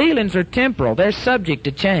feelings. Feelings are temporal. They're subject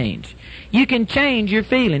to change. You can change your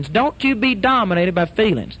feelings. Don't you be dominated by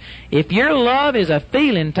feelings. If your love is a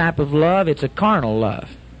feeling type of love, it's a carnal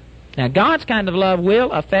love. Now, God's kind of love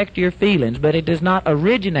will affect your feelings, but it does not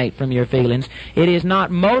originate from your feelings. It is not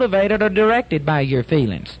motivated or directed by your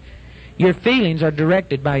feelings. Your feelings are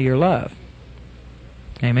directed by your love.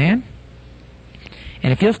 Amen?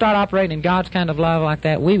 And if you'll start operating in God's kind of love like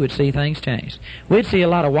that, we would see things change. We'd see a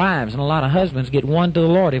lot of wives and a lot of husbands get won to the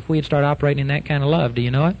Lord if we'd start operating in that kind of love. Do you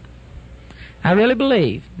know it? I really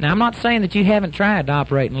believe. Now, I'm not saying that you haven't tried to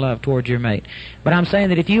operate in love towards your mate, but I'm saying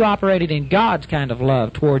that if you operated in God's kind of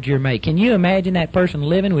love towards your mate, can you imagine that person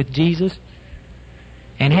living with Jesus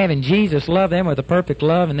and having Jesus love them with a perfect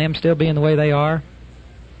love and them still being the way they are?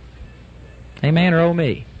 Amen or oh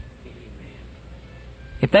me?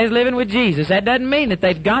 If they're living with Jesus, that doesn't mean that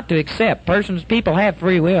they've got to accept. People have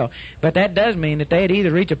free will, but that does mean that they'd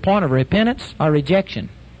either reach a point of repentance or rejection.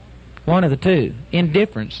 One of the two.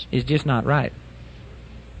 Indifference is just not right.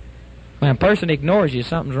 When a person ignores you,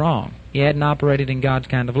 something's wrong. You hadn't operated in God's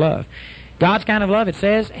kind of love. God's kind of love, it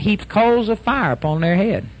says, heaps coals of fire upon their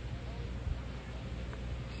head.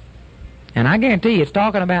 And I guarantee you, it's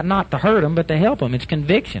talking about not to hurt them, but to help them. It's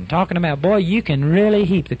conviction. Talking about, boy, you can really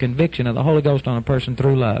heap the conviction of the Holy Ghost on a person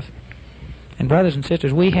through love. And brothers and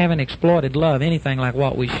sisters, we haven't exploited love anything like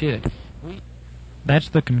what we should. That's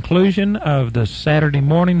the conclusion of the Saturday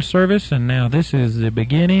morning service, and now this is the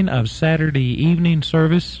beginning of Saturday evening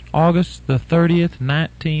service, August the 30th,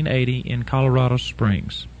 1980 in Colorado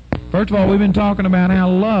Springs. First of all, we've been talking about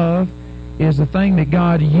how love is the thing that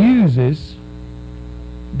God uses.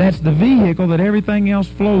 That's the vehicle that everything else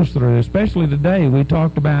flows through, especially today. We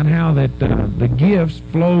talked about how that the gifts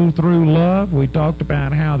flow through love. We talked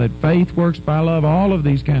about how that faith works by love, all of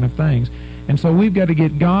these kind of things. And so we've got to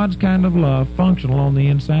get God's kind of love functional on the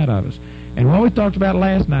inside of us. And what we talked about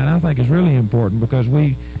last night, I think, is really important, because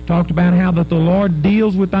we talked about how that the Lord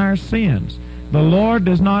deals with our sins. The Lord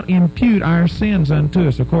does not impute our sins unto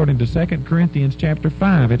us, according to 2 Corinthians chapter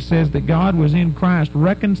 5. It says that God was in Christ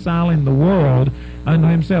reconciling the world unto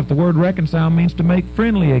himself. The word reconcile means to make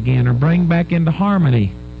friendly again or bring back into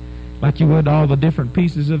harmony. Like you would all the different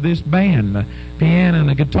pieces of this band, the piano and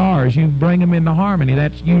the guitars, you bring them into harmony.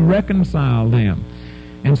 That's, you reconcile them.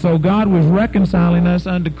 And so God was reconciling us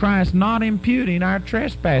unto Christ, not imputing our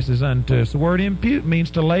trespasses unto us. The word impute means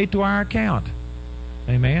to lay to our account.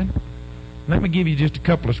 Amen? Let me give you just a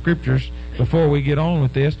couple of scriptures before we get on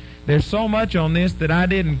with this. There's so much on this that I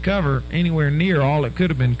didn't cover anywhere near all that could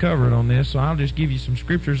have been covered on this, so I'll just give you some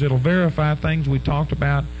scriptures that'll verify things we talked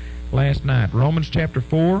about last night. Romans chapter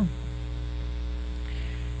 4.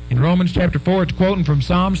 In Romans chapter 4, it's quoting from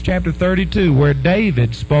Psalms chapter 32, where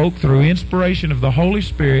David spoke through inspiration of the Holy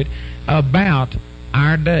Spirit about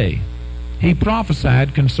our day. He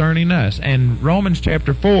prophesied concerning us. And Romans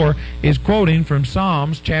chapter 4 is quoting from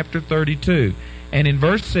Psalms chapter 32. And in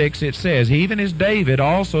verse 6 it says, even as David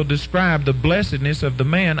also described the blessedness of the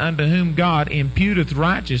man unto whom God imputeth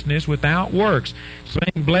righteousness without works,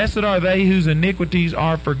 saying, blessed are they whose iniquities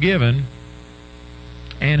are forgiven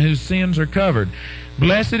and whose sins are covered.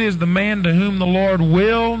 Blessed is the man to whom the Lord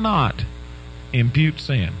will not impute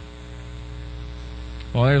sin.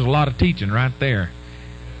 Well, there's a lot of teaching right there.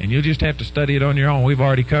 And you'll just have to study it on your own. We've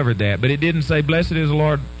already covered that. But it didn't say, blessed is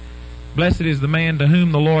the man to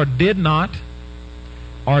whom the Lord did not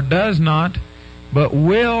or does not, but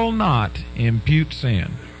will not impute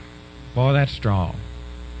sin. Boy, that's strong.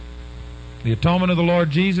 The atonement of the Lord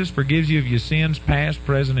Jesus forgives you of your sins, past,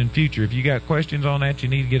 present, and future. If you got questions on that, you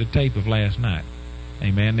need to get a tape of last night.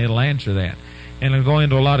 Amen. It'll answer that. And it'll go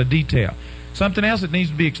into a lot of detail. Something else that needs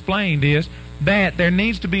to be explained is that there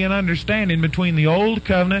needs to be an understanding between the old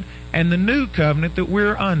covenant and the new covenant that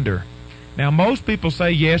we're under. Now, most people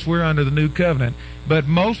say, yes, we're under the new covenant. But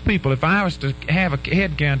most people, if I was to have a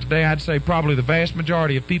head count today, I'd say probably the vast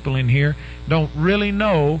majority of people in here don't really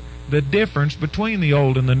know the difference between the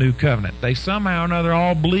old and the new covenant. They somehow or another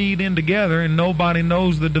all bleed in together, and nobody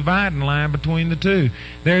knows the dividing line between the two.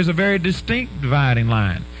 There's a very distinct dividing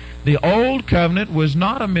line. The old covenant was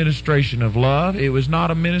not a ministration of love. It was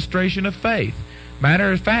not a ministration of faith.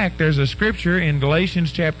 Matter of fact, there's a scripture in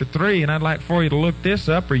Galatians chapter 3, and I'd like for you to look this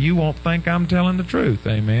up or you won't think I'm telling the truth.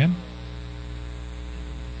 Amen.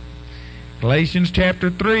 Galatians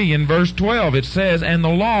chapter 3 in verse 12, it says, and the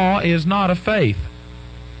law is not of faith.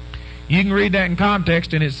 You can read that in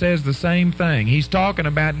context, and it says the same thing. He's talking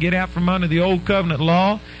about get out from under the old covenant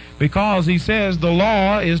law, because he says the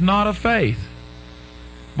law is not of faith.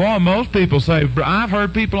 Boy, most people say, I've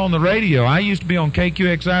heard people on the radio. I used to be on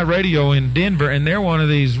KQXI radio in Denver, and they're one of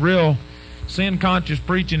these real sin-conscious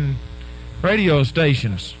preaching radio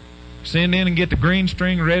stations. Send in and get the green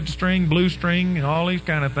string, red string, blue string, and all these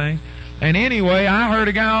kind of things. And anyway, I heard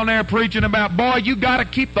a guy on there preaching about, boy, you got to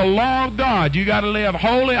keep the law of God. You got to live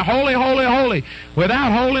holy, holy, holy, holy.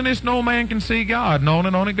 Without holiness, no man can see God. And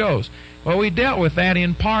on it goes. Well, we dealt with that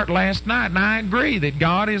in part last night, and I agree that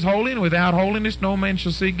God is holy, and without holiness, no man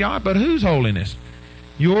shall see God. But whose holiness?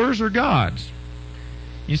 Yours or God's?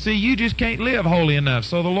 You see, you just can't live holy enough.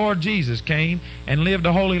 So the Lord Jesus came and lived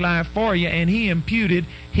a holy life for you, and He imputed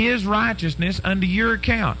His righteousness unto your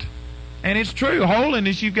account. And it's true,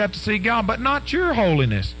 holiness, you've got to see God, but not your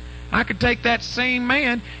holiness. I could take that same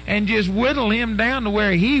man and just whittle him down to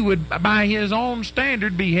where he would, by his own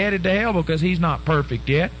standard, be headed to hell because he's not perfect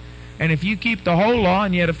yet. And if you keep the whole law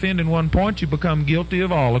and yet offend in one point, you become guilty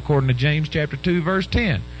of all, according to James chapter 2, verse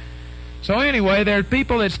 10. So anyway, there are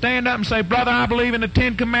people that stand up and say, brother, I believe in the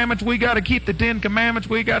Ten Commandments. We got to keep the Ten Commandments.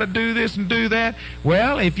 We got to do this and do that.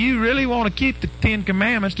 Well, if you really want to keep the Ten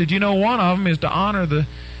Commandments, did you know one of them is to honor the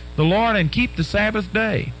Lord and keep the Sabbath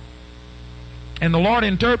day? And the Lord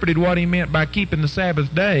interpreted what He meant by keeping the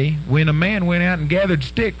Sabbath day when a man went out and gathered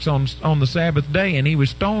sticks on the Sabbath day and he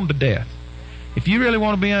was stoned to death. If you really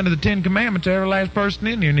want to be under the Ten Commandments, every last person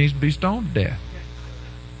in here needs to be stoned to death.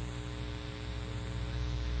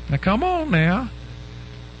 Now come on now.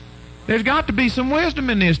 There's got to be some wisdom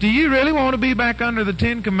in this. Do you really want to be back under the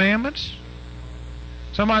Ten Commandments?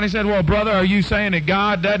 Somebody said, well, brother, are you saying that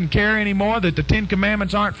God doesn't care anymore, that the Ten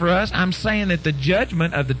Commandments aren't for us? I'm saying that the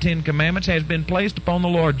judgment of the Ten Commandments has been placed upon the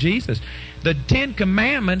Lord Jesus. The Ten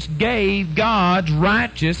Commandments gave God's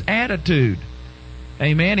righteous attitude.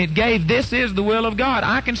 Amen. It gave, this is the will of God.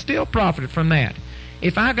 I can still profit from that.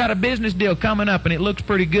 If I got a business deal coming up and it looks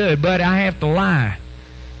pretty good, but I have to lie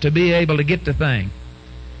to be able to get the thing.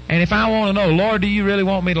 And if I want to know, Lord, do you really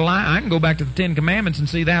want me to lie? I can go back to the Ten Commandments and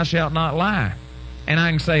see, thou shalt not lie. And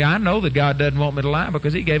I can say, I know that God doesn't want me to lie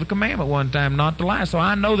because He gave a commandment one time not to lie. So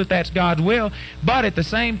I know that that's God's will. But at the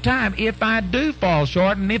same time, if I do fall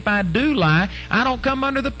short and if I do lie, I don't come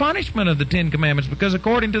under the punishment of the Ten Commandments, because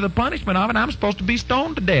according to the punishment of it, I'm supposed to be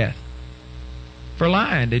stoned to death for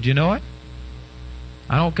lying. Did you know it?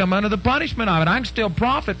 I don't come under the punishment of it. I can still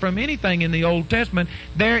profit from anything in the Old Testament.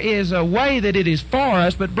 There is a way that it is for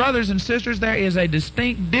us, but brothers and sisters, there is a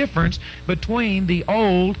distinct difference between the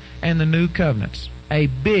Old and the New Covenants. A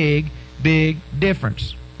big, big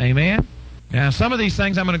difference. Amen? Now, some of these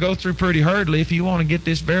things I'm going to go through pretty hurriedly. If you want to get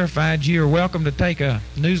this verified, you are welcome to take a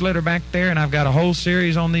newsletter back there, and I've got a whole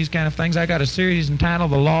series on these kind of things. I got a series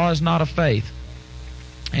entitled The Law is Not of Faith.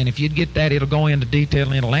 And if you'd get that, it'll go into detail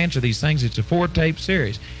and it'll answer these things. It's a 4-tape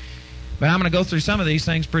series. But I'm going to go through some of these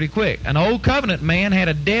things pretty quick. An old covenant man had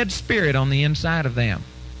a dead spirit on the inside of them.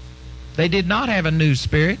 They did not have a new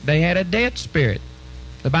spirit. They had a dead spirit.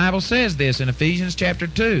 The Bible says this in Ephesians chapter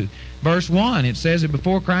 2, verse 1. It says that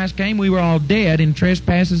before Christ came, we were all dead in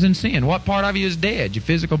trespasses and sin. What part of you is dead? Your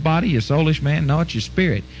physical body, your soulish man? No, it's your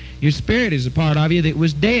spirit. Your spirit is a part of you that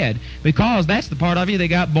was dead, because that's the part of you that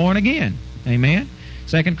got born again. Amen?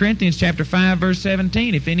 2 Corinthians chapter 5, verse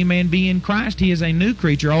 17. If any man be in Christ, he is a new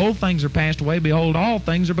creature. Old things are passed away. Behold, all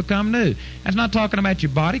things are become new. That's not talking about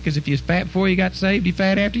your body, because if you're fat before you got saved, you're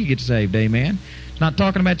fat after you get saved. Amen? Not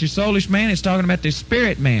talking about your soulish man, it's talking about the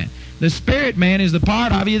spirit man. The spirit man is the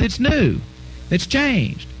part of you that's new, that's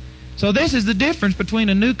changed. So this is the difference between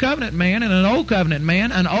a new covenant man and an old covenant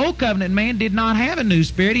man. An old covenant man did not have a new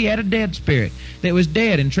spirit, he had a dead spirit that was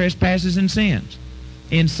dead in trespasses and sins.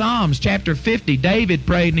 In Psalms chapter 50, David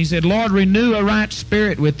prayed and he said, Lord, renew a right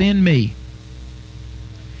spirit within me.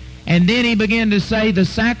 And then he began to say, the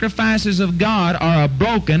sacrifices of God are a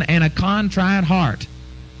broken and a contrite heart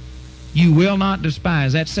you will not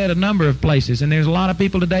despise. That's said a number of places, and there's a lot of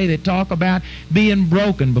people today that talk about being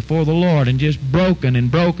broken before the Lord, and just broken,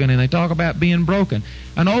 and they talk about being broken.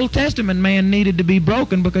 An Old Testament man needed to be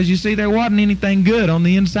broken because, you see, there wasn't anything good on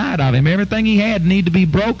the inside of him. Everything he had needed to be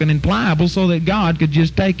broken and pliable so that God could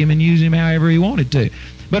just take him and use him however he wanted to.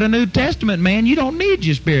 But a New Testament man, you don't need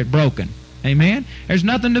your spirit broken. Amen? There's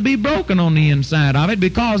nothing to be broken on the inside of it,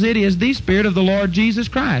 because it is the Spirit of the Lord Jesus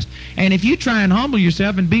Christ. And if you try and humble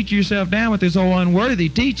yourself and beat yourself down with this old unworthy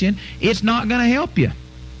teaching, it's not going to help you.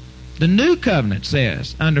 The New Covenant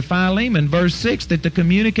says, under Philemon, verse 6, that the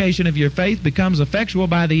communication of your faith becomes effectual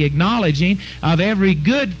by the acknowledging of every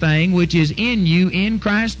good thing which is in you in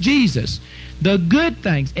Christ Jesus. The good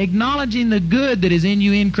things, acknowledging the good that is in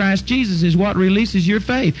you in Christ Jesus, is what releases your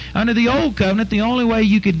faith. Under the old covenant, the only way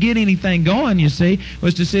you could get anything going, you see,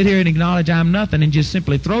 was to sit here and acknowledge I'm nothing and just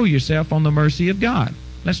simply throw yourself on the mercy of God.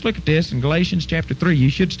 Let's look at this in Galatians chapter 3.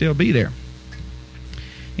 You should still be there.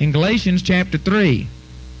 In Galatians chapter 3.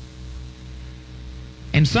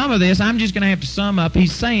 And some of this, I'm just going to have to sum up.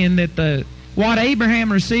 He's saying that what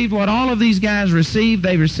Abraham received, what all of these guys received,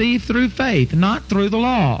 they received through faith, not through the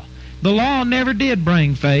law. The law never did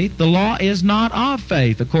bring faith. The law is not of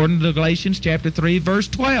faith, according to Galatians chapter 3, verse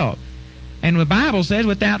 12. And the Bible says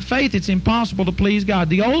without faith it's impossible to please God.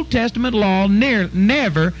 The Old Testament law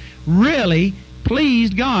never really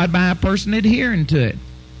pleased God by a person adhering to it.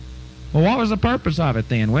 Well, what was the purpose of it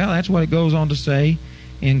then? Well, that's what it goes on to say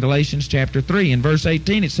in Galatians chapter 3. In verse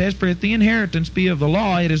 18 it says, For if the inheritance be of the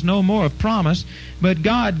law, it is no more of promise, but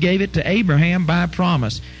God gave it to Abraham by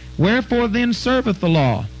promise. Wherefore then serveth the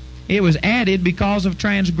law? It was added because of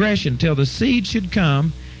transgression, till the seed should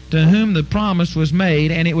come, to whom the promise was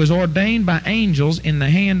made, and it was ordained by angels in the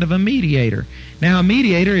hand of a mediator. Now a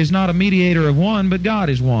mediator is not a mediator of one, but God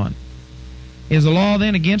is one. Is the law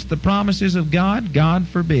then against the promises of God? God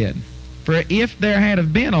forbid. For if there had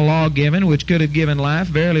have been a law given which could have given life,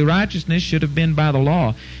 verily righteousness should have been by the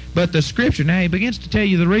law. But the Scripture, now he begins to tell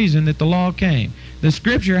you the reason that the law came. The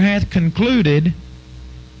Scripture hath concluded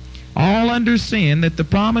all under sin, that the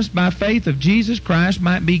promise by faith of Jesus Christ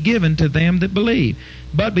might be given to them that believe.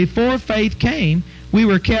 But before faith came, we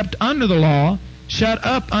were kept under the law, shut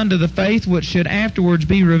up unto the faith which should afterwards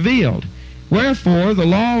be revealed. Wherefore the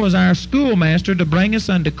law was our schoolmaster to bring us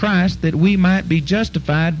unto Christ, that we might be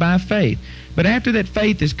justified by faith. But after that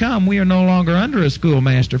faith is come, we are no longer under a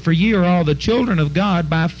schoolmaster, for ye are all the children of God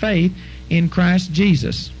by faith in Christ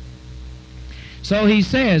Jesus. So he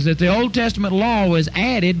says that the Old Testament law was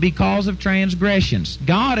added because of transgressions.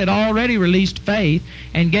 God had already released faith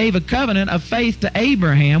and gave a covenant of faith to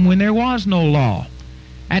Abraham when there was no law.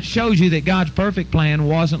 That shows you that God's perfect plan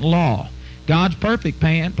wasn't law. God's perfect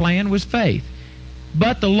plan was faith.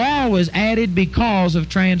 But the law was added because of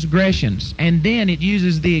transgressions. And then it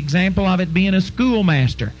uses the example of it being a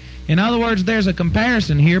schoolmaster. In other words, there's a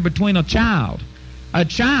comparison here between a child. A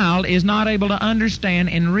child is not able to understand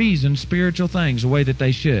and reason spiritual things the way that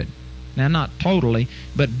they should. Now, not totally,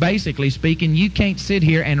 but basically speaking, you can't sit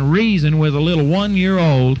here and reason with a little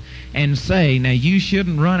 1-year-old and say, now you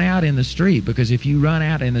shouldn't run out in the street, because if you run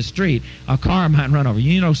out in the street, a car might run over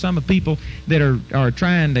you. You know, some of the people that are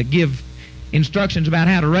trying to give instructions about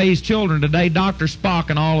how to raise children today, Dr. Spock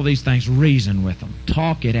and all of these things, reason with them.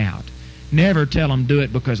 Talk it out. Never tell them do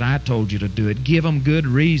it because I told you to do it. Give them good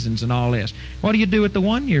reasons and all this. What do you do with the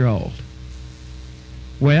 1-year-old?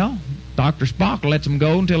 Well, Dr. Spock lets them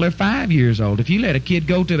go until they're 5 years old. If you let a kid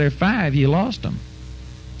go till they're 5, you lost them.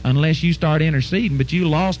 Unless you start interceding, but you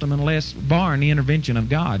lost them unless barring the intervention of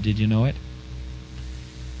God. Did you know it?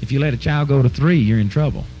 If you let a child go to 3, you're in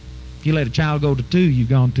trouble. If you let a child go to 2, you've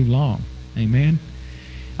gone too long. Amen?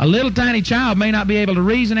 A little tiny child may not be able to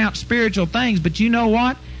reason out spiritual things, but you know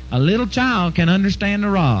what? A little child can understand the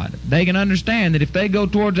rod. They can understand that if they go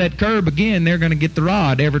towards that curb again, they're going to get the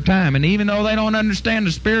rod every time. And even though they don't understand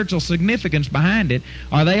the spiritual significance behind it,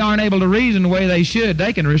 or they aren't able to reason the way they should,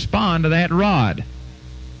 they can respond to that rod.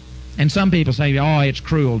 And some people say, oh, it's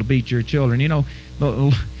cruel to beat your children. You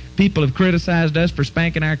know, people have criticized us for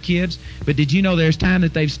spanking our kids, but did you know there's time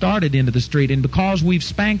that they've started into the street, and because we've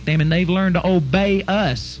spanked them and they've learned to obey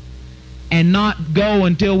us and not go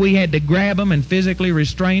until we had to grab them and physically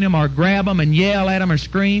restrain them or grab them and yell at them or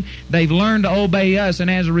scream, they've learned to obey us, and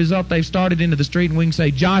as a result they've started into the street, and we can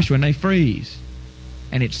say Joshua, and they freeze,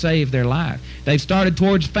 and it saved their life. They've started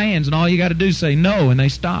towards fans, and all you got to do is say no, and they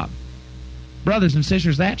stop. Brothers and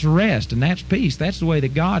sisters, that's rest and that's peace. That's the way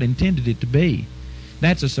that God intended it to be.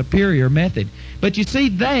 That's a superior method. But you see,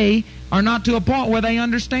 they are not to a point where they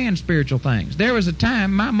understand spiritual things. There was a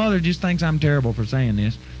time, my mother just thinks I'm terrible for saying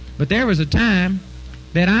this, but there was a time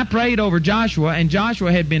that I prayed over Joshua, and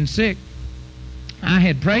Joshua had been sick. I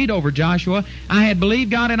had prayed over Joshua. I had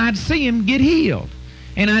believed God, and I'd see him get healed.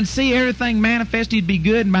 And I'd see everything manifest. He'd be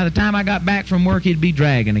good, and by the time I got back from work, he'd be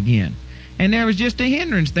dragging again. And there was just a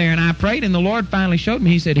hindrance there, and I prayed, and the Lord finally showed me.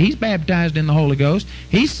 He said, he's baptized in the Holy Ghost.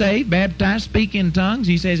 He's saved, baptized, speak in tongues.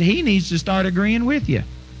 He says he needs to start agreeing with you.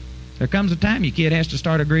 There comes a time your kid has to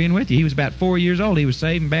start agreeing with you. He was about 4 years old. He was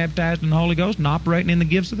saved and baptized in the Holy Ghost and operating in the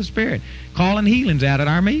gifts of the Spirit, calling healings out at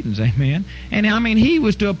our meetings, amen. And I mean, he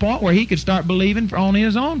was to a point where he could start believing on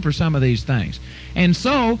his own for some of these things. And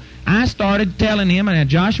so I started telling him, and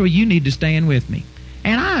Joshua, you need to stand with me.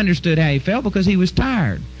 And I understood how he felt because he was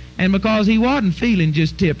tired. And because he wasn't feeling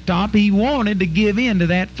just tip-top, he wanted to give in to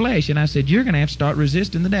that flesh. And I said, you're going to have to start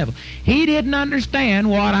resisting the devil. He didn't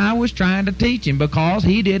understand what I was trying to teach him because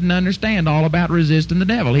he didn't understand all about resisting the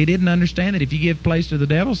devil. He didn't understand that if you give place to the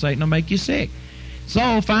devil, Satan will make you sick.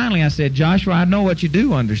 So finally I said, Joshua, I know what you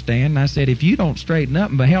do understand. And I said, if you don't straighten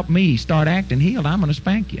up and help me start acting healed, I'm going to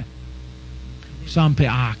spank you. Some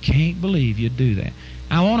people, I can't believe you'd do that.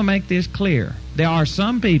 I want to make this clear. There are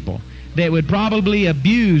some people that would probably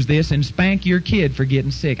abuse this and spank your kid for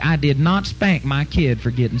getting sick. I did not spank my kid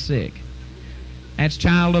for getting sick. That's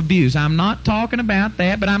child abuse. I'm not talking about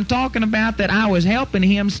that, but I'm talking about that I was helping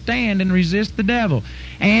him stand and resist the devil.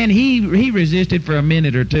 And he resisted for a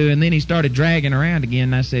minute or two, and then he started dragging around again.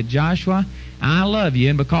 And I said, Joshua, I love you,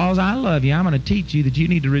 and because I love you, I'm going to teach you that you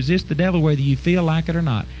need to resist the devil whether you feel like it or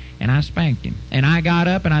not. And I spanked him. And I got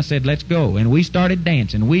up and I said, let's go. And we started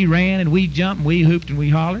dancing. We ran and we jumped and we hooped and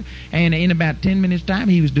we hollered. And in about 10 minutes' time,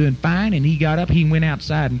 he was doing fine. And he got up, he went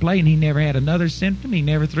outside and played, and he never had another symptom. He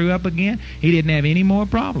never threw up again. He didn't have any more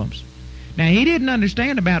problems. Now, he didn't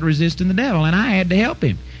understand about resisting the devil, and I had to help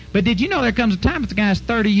him. But did you know there comes a time if the guy's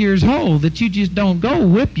 30 years old that you just don't go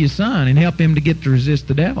whip your son and help him to get to resist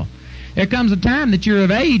the devil? There comes a time that you're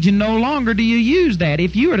of age and no longer do you use that.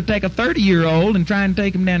 If you were to take a 30-year-old and try and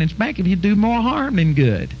take him down and spank him, you'd do more harm than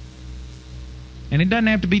good. And it doesn't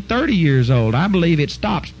have to be 30 years old. I believe it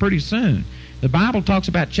stops pretty soon. The Bible talks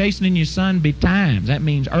about chastening your son betimes. That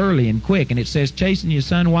means early and quick. And it says chasten your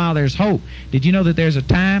son while there's hope. Did you know that there's a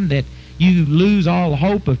time that you lose all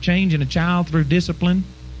hope of changing a child through discipline?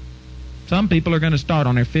 Some people are going to start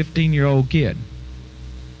on their 15-year-old kid.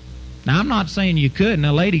 Now, I'm not saying you couldn't.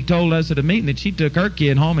 A lady told us at a meeting that she took her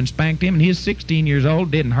kid home and spanked him, and he's 16 years old,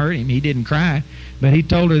 didn't hurt him, he didn't cry, but he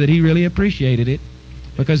told her that he really appreciated it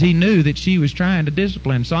because he knew that she was trying to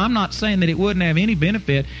discipline. So I'm not saying that it wouldn't have any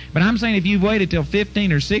benefit, but I'm saying if you've waited till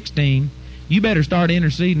 15 or 16, you better start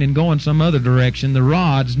interceding and going some other direction. The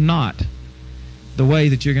rod's not the way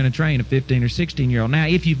that you're going to train a 15 or 16-year-old. Now,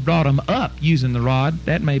 if you've brought them up using the rod,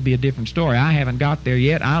 that may be a different story. I haven't got there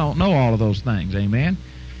yet. I don't know all of those things, amen?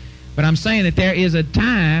 But I'm saying that there is a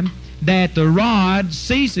time that the rod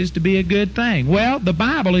ceases to be a good thing. Well, the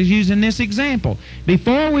Bible is using this example.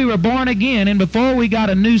 Before we were born again and before we got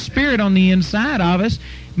a new spirit on the inside of us,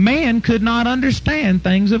 man could not understand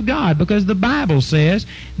things of God because the Bible says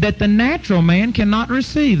that the natural man cannot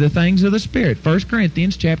receive the things of the Spirit. 1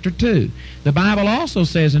 Corinthians chapter 2. The Bible also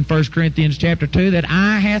says in 1 Corinthians chapter 2 that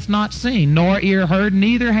eye hath not seen, nor ear heard,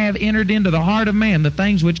 neither have entered into the heart of man the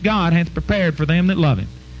things which God hath prepared for them that love him.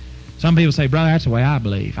 Some people say, brother, that's the way I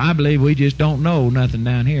believe. I believe we just don't know nothing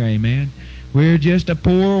down here, amen. We're just a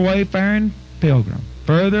poor wayfaring pilgrim.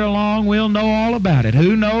 Further along, we'll know all about it.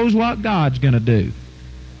 Who knows what God's going to do?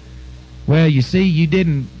 Well, you see, you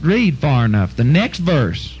didn't read far enough. The next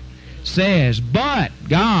verse says, but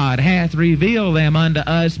God hath revealed them unto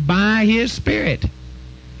us by His Spirit.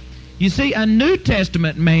 You see, a New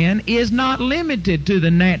Testament man is not limited to the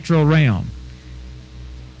natural realm.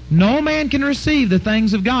 No man can receive the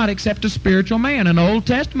things of God except a spiritual man. An Old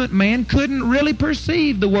Testament man couldn't really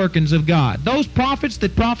perceive the workings of God. Those prophets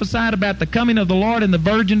that prophesied about the coming of the Lord and the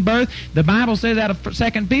virgin birth, the Bible says out of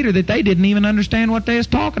 2 Peter that they didn't even understand what they was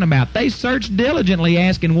talking about. They searched diligently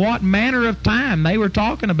asking what manner of time they were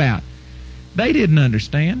talking about. They didn't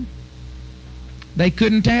understand. They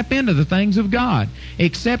couldn't tap into the things of God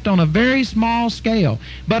except on a very small scale.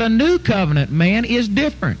 But a new covenant man is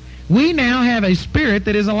different. We now have a spirit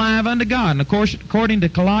that is alive unto God. And of course, according to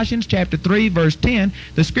Colossians chapter 3, verse 10,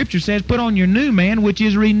 the Scripture says, put on your new man, which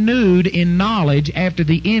is renewed in knowledge after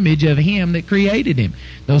the image of Him that created him.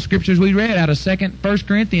 Those Scriptures we read out of 1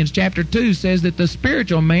 Corinthians chapter 2 says that the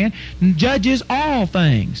spiritual man judges all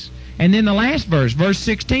things. And then the last verse, verse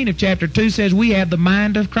 16 of chapter 2 says we have the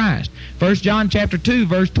mind of Christ. 1 John chapter 2,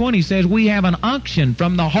 verse 20 says we have an unction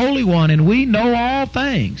from the Holy One and we know all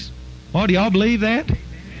things. Well, do y'all believe that?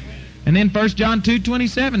 And then 1 John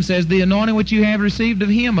 2:27 says, the anointing which you have received of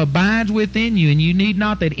Him abides within you, and you need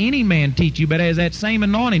not that any man teach you, but as that same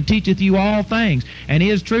anointing teacheth you all things, and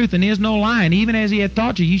is truth and is no lie, and even as He hath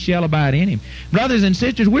taught you, ye shall abide in Him. Brothers and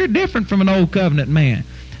sisters, we're different from an old covenant man.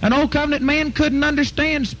 An old covenant man couldn't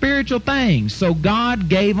understand spiritual things, so God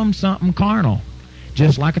gave him something carnal,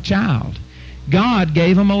 just like a child. God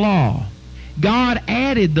gave him a law. God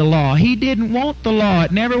added the law. He didn't want the law.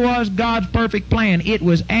 It never was God's perfect plan. It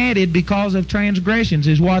was added because of transgressions,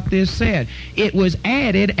 is what this said. It was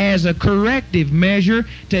added as a corrective measure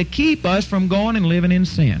to keep us from going and living in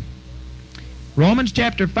sin. Romans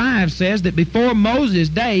chapter 5 says that before Moses'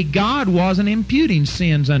 day, God wasn't imputing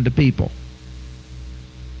sins unto people.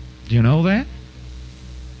 Do you know that?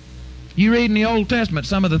 You read in the Old Testament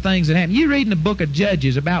some of the things that happened. You read in the book of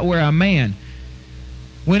Judges about where a man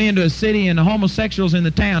went into a city and the homosexuals in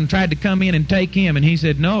the town tried to come in and take him, and he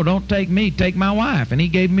said, no, don't take me, take my wife. And he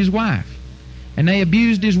gave him his wife. And they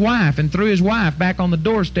abused his wife and threw his wife back on the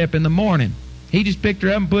doorstep in the morning. He just picked her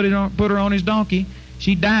up and put her on his donkey.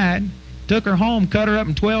 She died, took her home, cut her up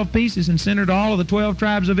in 12 pieces, and sent her to all of the 12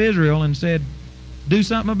 tribes of Israel and said, do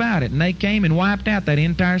something about it. And they came and wiped out that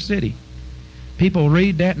entire city. People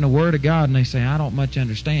read that in the Word of God and they say, I don't much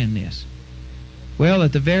understand this. Well,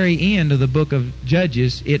 at the very end of the book of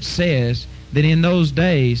Judges, it says that in those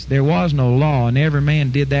days there was no law, and every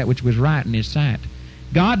man did that which was right in his sight.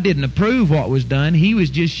 God didn't approve what was done. He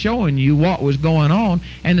was just showing you what was going on,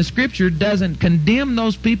 and the Scripture doesn't condemn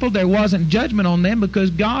those people. There wasn't judgment on them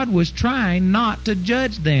because God was trying not to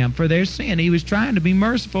judge them for their sin. He was trying to be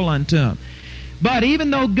merciful unto them. But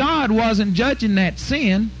even though God wasn't judging that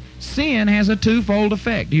sin, sin has a twofold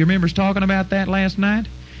effect. Do you remember us talking about that last night?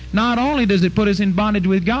 Not only does it put us in bondage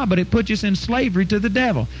with God, but it puts us in slavery to the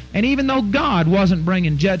devil. And even though God wasn't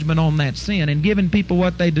bringing judgment on that sin and giving people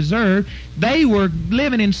what they deserved, they were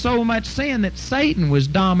living in so much sin that Satan was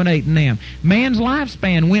dominating them. Man's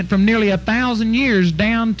lifespan went from nearly 1,000 years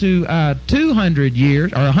down to 200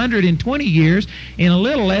 years, or 120 years, in a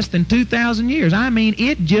little less than 2,000 years. I mean,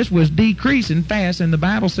 it just was decreasing fast, and the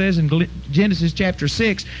Bible says in Genesis chapter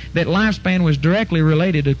 6 that lifespan was directly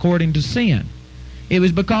related according to sin. It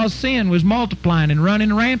was because sin was multiplying and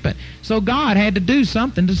running rampant. So God had to do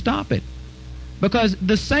something to stop it. Because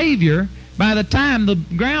the Savior, by the time the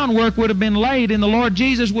groundwork would have been laid and the Lord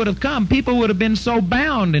Jesus would have come, people would have been so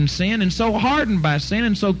bound in sin and so hardened by sin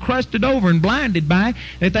and so crusted over and blinded by it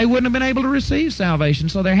that they wouldn't have been able to receive salvation.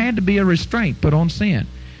 So there had to be a restraint put on sin.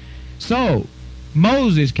 So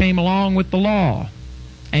Moses came along with the law.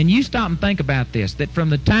 And you stop and think about this, that from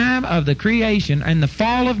the time of the creation and the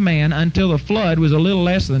fall of man until the flood was a little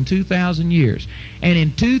less than 2,000 years. And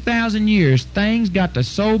in 2,000 years, things got to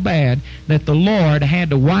so bad that the Lord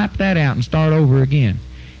had to wipe that out and start over again.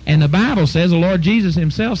 And the Bible says, the Lord Jesus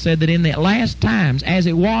Himself said that in the last times, as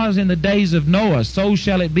it was in the days of Noah, so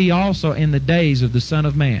shall it be also in the days of the Son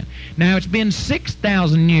of Man. Now, it's been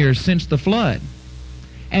 6,000 years since the flood.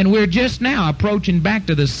 And we're just now approaching back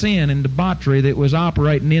to the sin and debauchery that was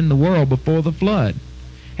operating in the world before the flood.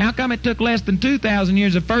 How come it took less than 2,000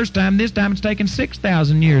 years the first time? This time it's taken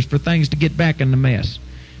 6,000 years for things to get back in the mess.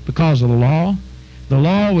 Because of the law. The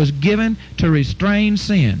law was given to restrain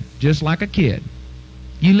sin, just like a kid.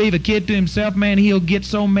 You leave a kid to himself, man, he'll get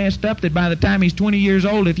so messed up that by the time he's 20 years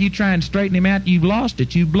old, if you try and straighten him out, you've lost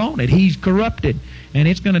it, you've blown it. He's corrupted. And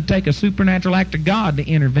it's going to take a supernatural act of God to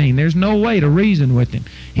intervene. There's no way to reason with him.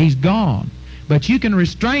 He's gone. But you can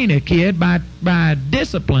restrain a kid by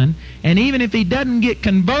discipline, and even if he doesn't get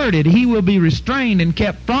converted, he will be restrained and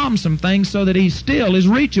kept from some things so that he still is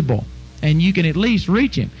reachable, and you can at least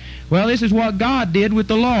reach him. Well, this is what God did with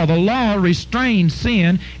the law. The law restrained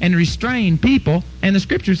sin and restrained people, and the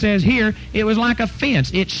Scripture says here it was like a fence.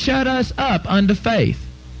 It shut us up unto faith.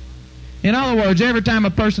 In other words, every time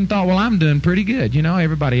a person thought, well, I'm doing pretty good. You know,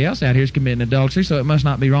 everybody else out here is committing adultery, so it must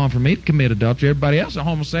not be wrong for me to commit adultery. Everybody else is a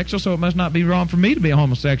homosexual, so it must not be wrong for me to be a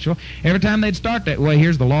homosexual. Every time they'd start that way,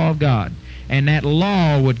 here's the law of God. And that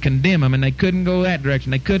law would condemn them, and they couldn't go that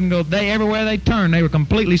direction. They couldn't go, everywhere they turned, they were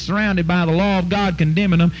completely surrounded by the law of God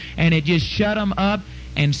condemning them, and it just shut them up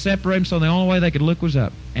and separated them, so the only way they could look was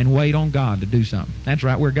up and wait on God to do something. That's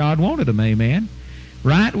right where God wanted them, amen?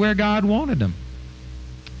 Right where God wanted them.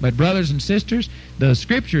 But brothers and sisters, the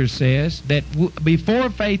Scripture says that before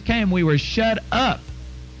faith came, we were shut up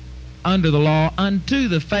under the law unto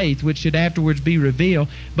the faith which should afterwards be revealed.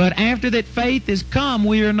 But after that faith is come,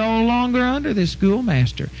 we are no longer under the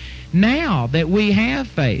schoolmaster. Now that we have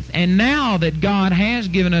faith, and now that God has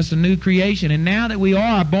given us a new creation, and now that we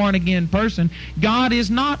are a born-again person, God is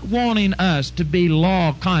not wanting us to be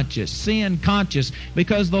law-conscious, sin-conscious,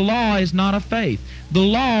 because the law is not of faith. The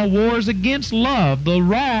law wars against love. The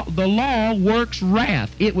law works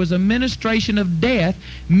wrath. It was a ministration of death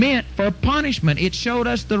meant for punishment. It showed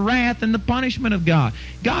us the wrath and the punishment of God.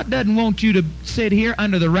 God doesn't want you to sit here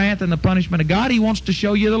under the wrath and the punishment of God. He wants to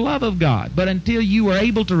show you the love of God. But until you were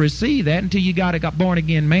able to receive that, until you got a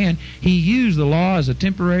born-again man, He used the law as a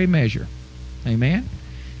temporary measure. Amen?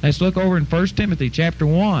 Let's look over in 1 Timothy chapter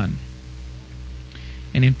 1.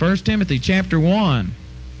 And in 1 Timothy chapter 1,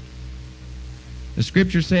 the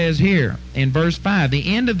Scripture says here in verse 5,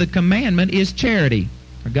 the end of the commandment is charity,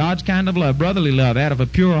 or God's kind of love, brotherly love, out of a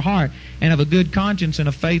pure heart and of a good conscience and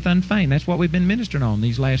of faith unfeigned. That's what we've been ministering on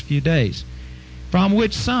these last few days. From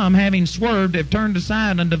which some, having swerved, have turned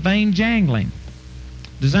aside unto vain jangling,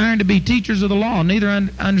 desiring to be teachers of the law, neither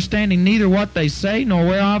understanding neither what they say nor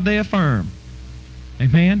whereof they affirm.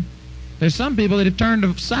 Amen? There's some people that have turned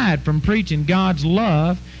aside from preaching God's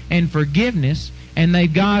love and forgiveness, and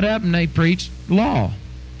they've got up and they preach law.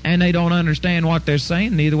 And they don't understand what they're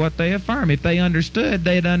saying, neither what they affirm. If they understood,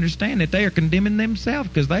 they'd understand that they are condemning themselves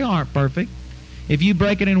because they aren't perfect. If you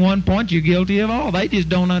break it in one point, you're guilty of all. They just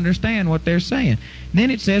don't understand what they're saying.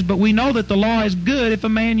 Then it says, but we know that the law is good if a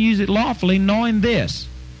man use it lawfully, knowing this.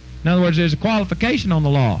 In other words, there's a qualification on the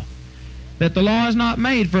law. That the law is not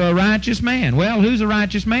made for a righteous man. Well, who's a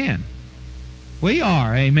righteous man? We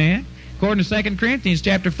are, amen. According to 2 Corinthians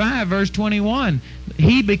chapter 5, verse 21,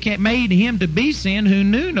 He made Him to be sin who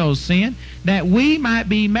knew no sin, that we might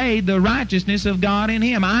be made the righteousness of God in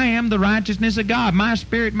Him. I am the righteousness of God. My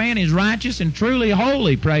spirit man is righteous and truly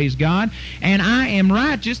holy, praise God. And I am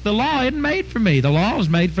righteous. The law isn't made for me. The law is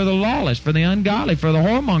made for the lawless, for the ungodly, for the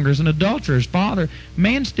whoremongers and adulterers,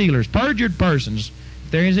 man-stealers, perjured persons.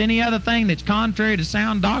 If there is any other thing that's contrary to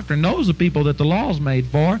sound doctrine, those are the people that the law is made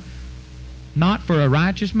for. Not for a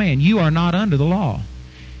righteous man. You are not under the law.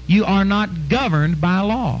 You are not governed by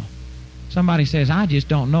law. Somebody says, I just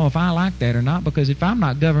don't know if I like that or not, because if I'm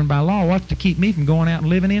not governed by law, what's to keep me from going out and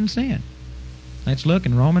living in sin? Let's look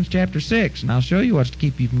in Romans chapter 6, and I'll show you what's to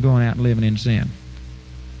keep you from going out and living in sin.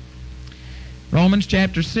 Romans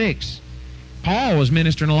chapter 6. Paul was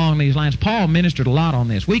ministering along these lines. Paul ministered a lot on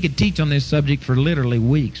this. We could teach on this subject for literally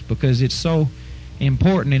weeks because it's so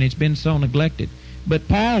important and it's been so neglected. But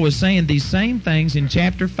Paul was saying these same things in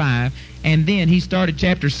chapter 5, and then he started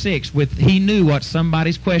chapter 6 with, he knew what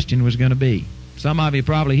somebody's question was going to be. Some of you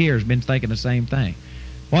probably here has been thinking the same thing.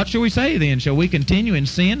 What shall we say then? Shall we continue in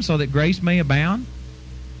sin so that grace may abound?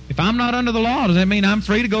 If I'm not under the law, does that mean I'm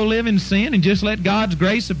free to go live in sin and just let God's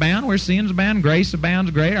grace abound? Where sins abound, grace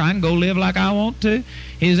abounds greater. I can go live like I want to.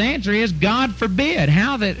 His answer is, God forbid.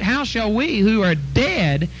 How shall we who are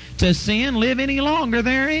dead to sin live any longer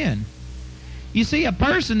therein? You see, a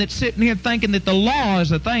person that's sitting here thinking that the law is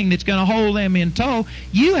the thing that's going to hold them in tow,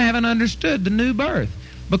 you haven't understood the new birth.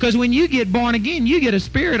 Because when you get born again, you get a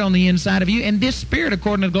spirit on the inside of you, and this spirit,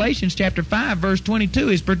 according to Galatians chapter 5, verse 22,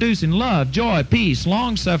 is producing love, joy, peace,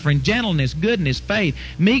 long-suffering, gentleness, goodness, faith,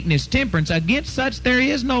 meekness, temperance. Against such there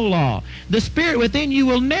is no law. The spirit within you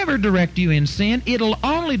will never direct you in sin. It'll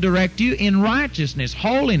only direct you in righteousness,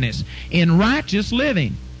 holiness, in righteous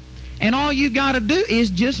living. And all you got to do is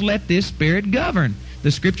just let this Spirit govern. The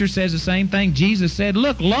Scripture says the same thing. Jesus said,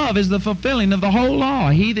 look, love is the fulfilling of the whole law.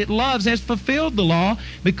 He that loves has fulfilled the law,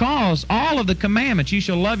 because all of the commandments, you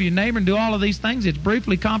shall love your neighbor and do all of these things. It's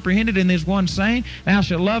briefly comprehended in this one saying, thou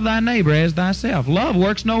shalt love thy neighbor as thyself. Love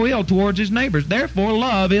works no ill towards his neighbors. Therefore,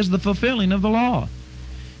 love is the fulfilling of the law.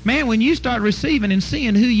 Man, when you start receiving and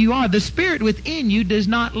seeing who you are, the Spirit within you does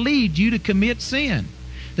not lead you to commit sin.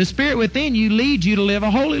 The Spirit within you leads you to live a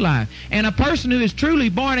holy life. And a person who is truly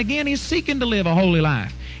born again is seeking to live a holy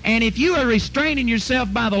life. And if you are restraining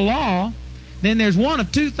yourself by the law, then there's one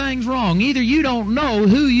of two things wrong. Either you don't know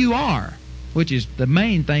who you are, which is the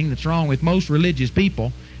main thing that's wrong with most religious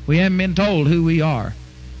people. We haven't been told who we are.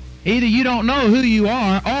 Either you don't know who you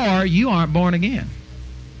are, or you aren't born again.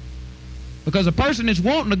 Because a person that's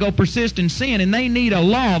wanting to go persist in sin and they need a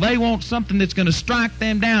law, they want something that's going to strike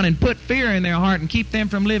them down and put fear in their heart and keep them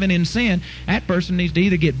from living in sin, that person needs to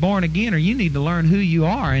either get born again or you need to learn who you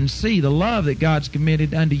are and see the love that God's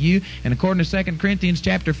committed unto you. And according to 2 Corinthians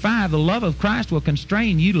chapter 5, the love of Christ will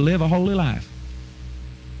constrain you to live a holy life.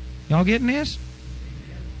 Y'all getting this?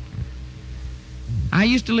 I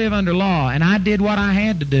used to live under law, and I did what I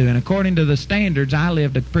had to do, and according to the standards, I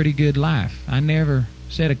lived a pretty good life. I never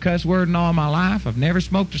said a cuss word in all my life. I've never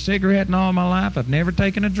smoked a cigarette in all my life. I've never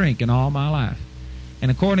taken a drink in all my life.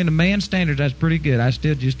 And according to man's standards, that's pretty good. I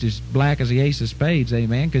still just as black as the ace of spades,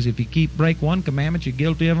 amen, because if you break one commandment, you're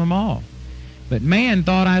guilty of them all. But man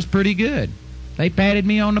thought I was pretty good. They patted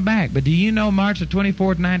me on the back. But do you know March the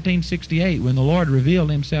 24th, 1968, when the Lord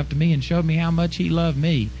revealed himself to me and showed me how much he loved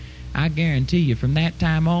me, I guarantee you, from that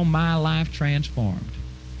time on, my life transformed.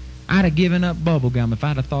 I'd have given up bubble gum if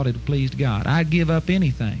I'd have thought it had pleased God. I'd give up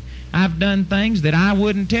anything. I've done things that I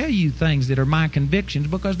wouldn't tell you, things that are my convictions,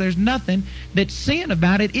 because there's nothing that's sin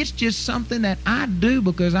about it. It's just something that I do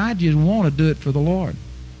because I just want to do it for the Lord.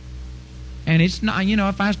 And it's not,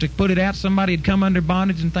 if I was to put it out, somebody would come under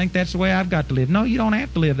bondage and think that's the way I've got to live. No, you don't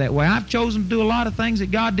have to live that way. I've chosen to do a lot of things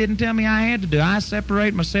that God didn't tell me I had to do. I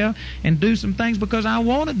separate myself and do some things because I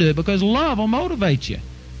want to do it, because love will motivate you.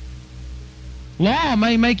 Law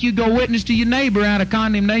may make you go witness to your neighbor out of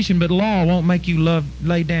condemnation, but law won't make you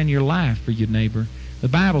lay down your life for your neighbor. The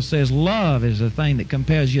Bible says love is the thing that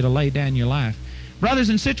compels you to lay down your life. Brothers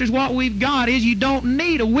and sisters, what we've got is you don't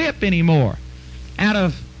need a whip anymore. Out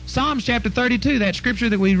of Psalms chapter 32, that scripture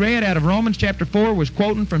that we read out of Romans chapter 4 was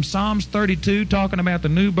quoting from Psalms 32, talking about the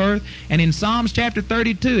new birth. And in Psalms chapter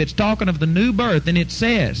 32, it's talking of the new birth, and it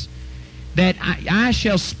says that I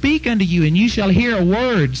shall speak unto you, and you shall hear a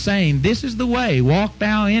word saying, this is the way, walk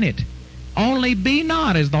thou in it. Only be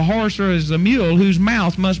not as the horse or as the mule, whose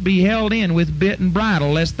mouth must be held in with bit and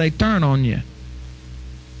bridle, lest they turn on you.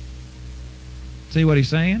 See what he's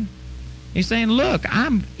saying? He's saying, look,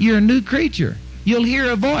 you're a new creature. You'll hear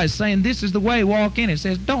a voice saying, this is the way, walk in it. It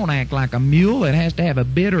says, don't act like a mule that has to have a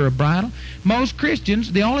bit or a bridle. Most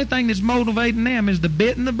Christians, the only thing that's motivating them is the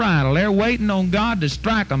bit and the bridle. They're waiting on God to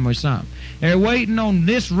strike them with something. They're waiting on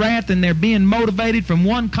this wrath, and they're being motivated from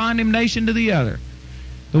one condemnation to the other.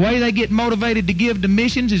 The way they get motivated to give to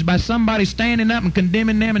missions is by somebody standing up and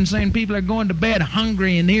condemning them and saying people are going to bed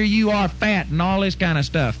hungry and here you are fat and all this kind of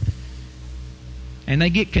stuff. And they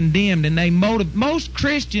get condemned, and most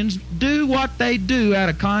Christians do what they do out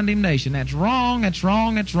of condemnation. That's wrong, that's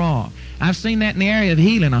wrong, that's wrong. I've seen that in the area of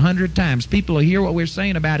healing 100 times. People will hear what we're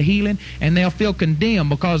saying about healing, and they'll feel condemned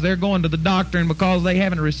because they're going to the doctor and because they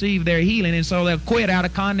haven't received their healing, and so they'll quit out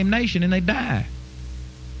of condemnation and they die.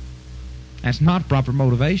 That's not proper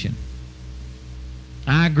motivation.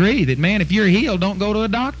 I agree that, man, if you're healed, don't go to a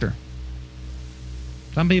doctor.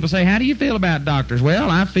 Some people say, how do you feel about doctors? Well,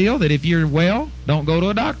 I feel that if you're well, don't go to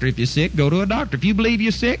a doctor. If you're sick, go to a doctor. If you believe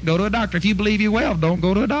you're sick, go to a doctor. If you believe you're well, don't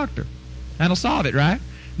go to a doctor. That'll solve it, right?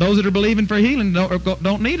 Those that are believing for healing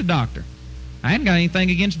don't need a doctor. I ain't got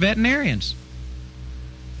anything against veterinarians.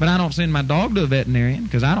 But I don't send my dog to a veterinarian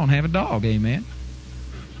because I don't have a dog, amen?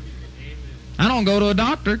 I don't go to a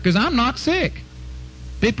doctor because I'm not sick.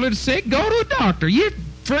 People that are sick, go to a doctor. You're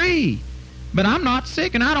free. But I'm not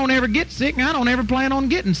sick, and I don't ever get sick, and I don't ever plan on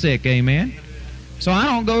getting sick, amen? So I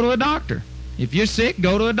don't go to a doctor. If you're sick,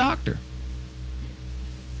 go to a doctor.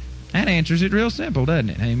 That answers it real simple, doesn't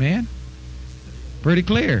it, amen? Pretty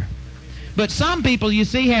clear. But some people, you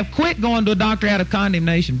see, have quit going to a doctor out of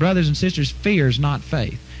condemnation. Brothers and sisters, fear is not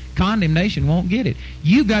faith. Condemnation won't get it.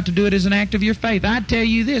 You've got to do it as an act of your faith. I tell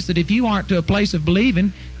you this, that if you aren't to a place of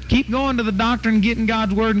believing, keep going to the doctor and getting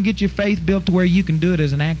God's Word and get your faith built to where you can do it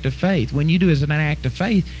as an act of faith. When you do it as an act of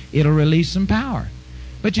faith, it'll release some power.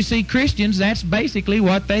 But you see, Christians, that's basically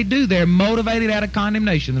what they do. They're motivated out of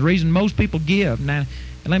condemnation. The reason most people give. Now,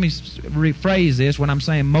 let me rephrase this. When I'm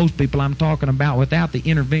saying most people, I'm talking about without the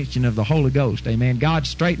intervention of the Holy Ghost. Amen. God's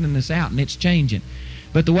straightening this out, and it's changing.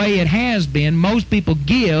 But the way it has been, most people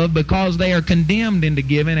give because they are condemned into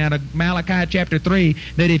giving out of Malachi chapter 3,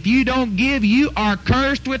 that if you don't give, you are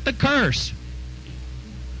cursed with the curse.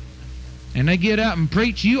 And they get up and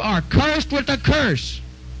preach, you are cursed with the curse.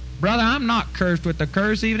 Brother, I'm not cursed with the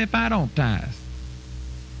curse even if I don't tithe.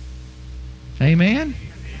 Amen?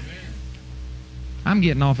 I'm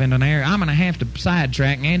getting off into an area. I'm going to have to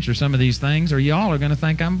sidetrack and answer some of these things, or y'all are going to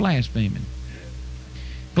think I'm blaspheming.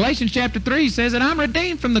 Galatians chapter 3 says that I'm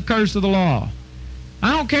redeemed from the curse of the law.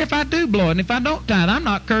 I don't care if I do blow it, and if I don't tithe, I'm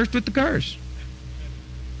not cursed with the curse.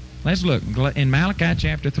 Let's look in Malachi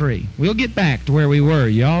chapter 3. We'll get back to where we were.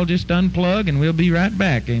 Y'all just unplug, and we'll be right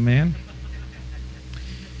back. Amen.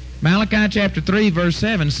 Malachi chapter 3, verse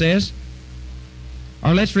 7 says,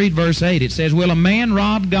 or let's read verse 8. It says, will a man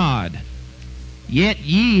rob God? Yet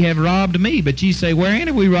ye have robbed me. But ye say, wherein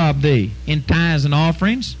have we robbed thee? In tithes and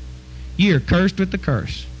offerings? Ye are cursed with the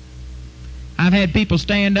curse. I've had people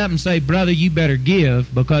stand up and say, brother, you better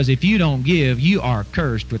give, because if you don't give, you are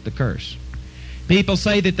cursed with the curse. People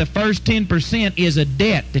say that the first 10% is a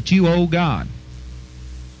debt that you owe God.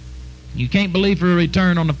 You can't believe for a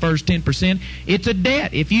return on the first 10%. It's a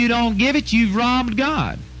debt. If you don't give it, you've robbed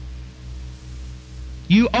God.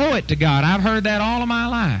 You owe it to God. I've heard that all of my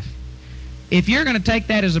life. If you're going to take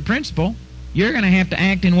that as a principle, you're going to have to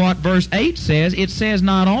act in what verse 8 says. It says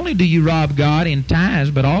not only do you rob God in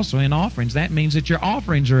tithes, but also in offerings. That means that your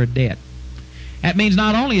offerings are a debt. That means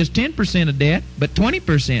not only is 10% a debt, but 20%,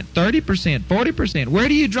 30%, 40%. Where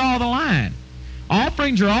do you draw the line?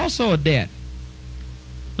 Offerings are also a debt.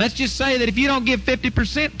 Let's just say that if you don't give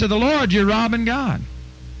 50% to the Lord, you're robbing God.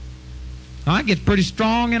 Well, that gets pretty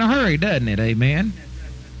strong in a hurry, doesn't it? Amen.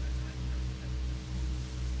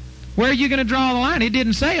 Where are you going to draw the line? It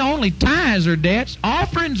didn't say only tithes are debts.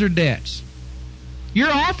 Offerings are debts. Your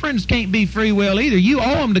offerings can't be free will either. You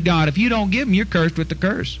owe them to God. If you don't give them, you're cursed with the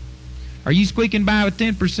curse. Are you squeaking by with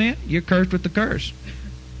 10%? You're cursed with the curse.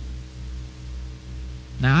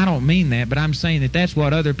 Now, I don't mean that, but I'm saying that that's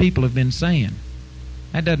what other people have been saying.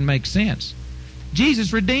 That doesn't make sense.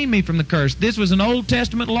 Jesus redeemed me from the curse. This was an Old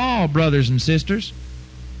Testament law, brothers and sisters.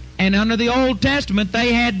 And under the Old Testament,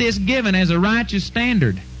 they had this given as a righteous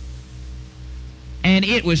standard. And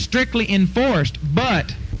it was strictly enforced.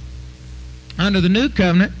 But under the New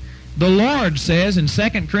Covenant, the Lord says in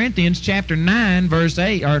 2 Corinthians chapter 9, verse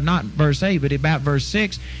 8, or not verse 8, but about verse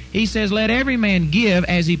 6, He says, let every man give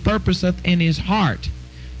as he purposeth in his heart,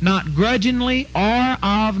 not grudgingly or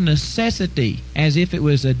of necessity, as if it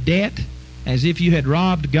was a debt, as if you had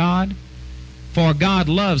robbed God, for God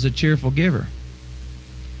loves a cheerful giver.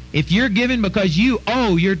 If you're giving because you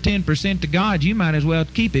owe your 10% to God, you might as well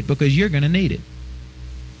keep it because you're going to need it.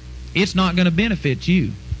 It's not going to benefit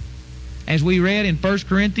you. As we read in 1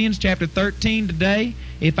 Corinthians chapter 13 today,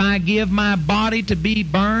 if I give my body to be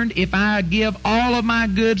burned, if I give all of my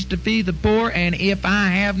goods to feed the poor, and if I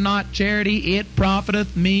have not charity, it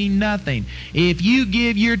profiteth me nothing. If you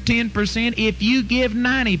give your 10%, if you give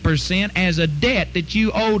 90% as a debt that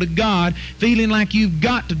you owe to God, feeling like you've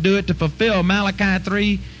got to do it to fulfill Malachi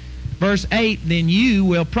 3, verse 8, then you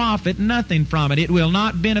will profit nothing from it. It will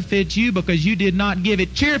not benefit you because you did not give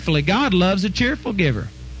it cheerfully. God loves a cheerful giver.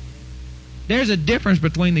 There's a difference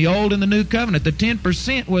between the Old and the New Covenant. The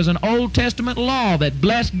 10% was an Old Testament law that,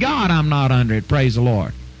 bless God, I'm not under it. Praise the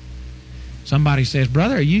Lord. Somebody says,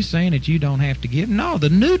 brother, are you saying that you don't have to give? No, the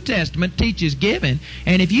New Testament teaches giving.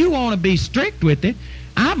 And if you want to be strict with it,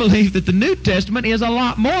 I believe that the New Testament is a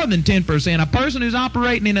lot more than 10%. A person who's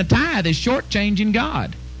operating in a tithe is shortchanging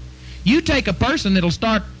God. You take a person that'll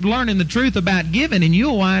start learning the truth about giving, and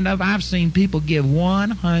you'll wind up, I've seen people give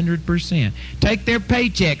 100%. Take their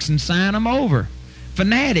paychecks and sign them over.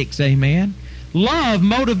 Fanatics, amen. Love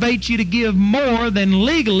motivates you to give more than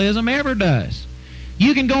legalism ever does.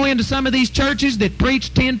 You can go into some of these churches that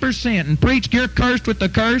preach 10% and preach you're cursed with the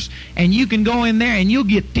curse, and you can go in there and you'll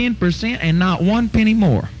get 10% and not one penny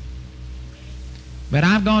more. But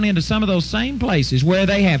I've gone into some of those same places where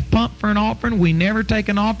they have pumped for an offering. We never take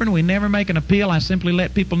an offering. We never make an appeal. I simply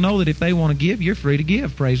let people know that if they want to give, you're free to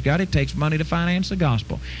give. Praise God. It takes money to finance the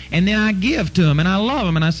gospel. And then I give to them, and I love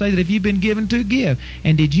them, and I say that if you've been given to, give.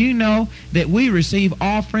 And did you know that we receive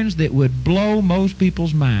offerings that would blow most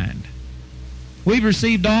people's mind? We've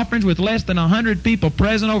received offerings with less than 100 people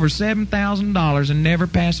present, over $7,000, and never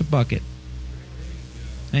pass a bucket.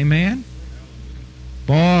 Amen?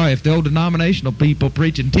 Boy, if the old denominational people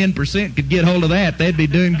preaching 10% could get hold of that, they'd be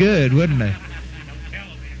doing good, wouldn't they?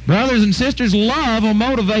 Brothers and sisters, love will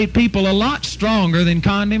motivate people a lot stronger than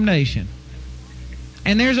condemnation.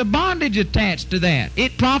 And there's a bondage attached to that.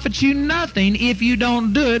 It profits you nothing if you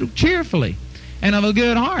don't do it cheerfully and of a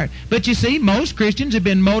good heart. But you see, most Christians have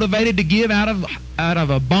been motivated to give out of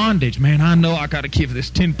a bondage. Man, I know I got to give this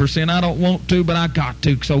 10%. I don't want to, but I got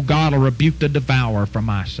to, so God will rebuke the devourer for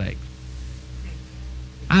my sake.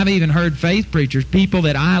 I've even heard faith preachers, people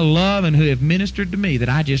that I love and who have ministered to me, that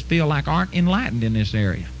I just feel like aren't enlightened in this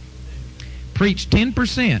area, preach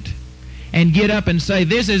 10% and get up and say,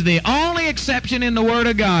 this is the only exception in the Word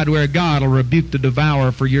of God where God will rebuke the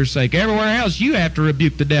devourer for your sake. Everywhere else you have to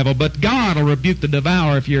rebuke the devil, but God will rebuke the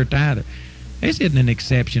devourer if you're a tither. This isn't an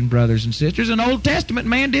exception, brothers and sisters. An Old Testament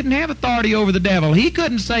man didn't have authority over the devil. He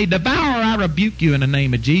couldn't say, devourer, I rebuke you in the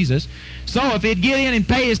name of Jesus. So if he'd get in and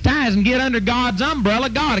pay his tithes and get under God's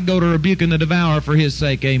umbrella, God would go to rebuking the devourer for his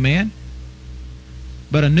sake. Amen?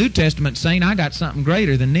 But a New Testament saint, I got something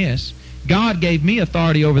greater than this. God gave me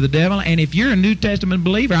authority over the devil, and if you're a New Testament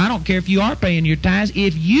believer, I don't care if you are paying your tithes,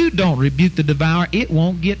 if you don't rebuke the devourer, it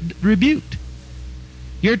won't get rebuked.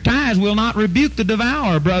 Your tithes will not rebuke the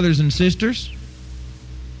devourer, brothers and sisters.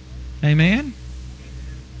 Amen?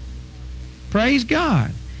 Praise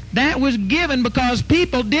God. That was given because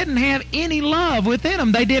people didn't have any love within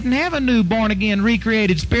them. They didn't have a new born-again,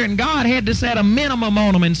 recreated spirit, and God had to set a minimum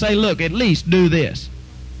on them and say, look, at least do this.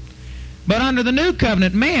 But under the new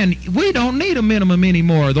covenant, man, we don't need a minimum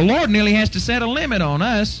anymore. The Lord nearly has to set a limit on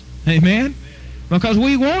us. Amen? Because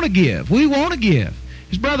we want to give. We want to give.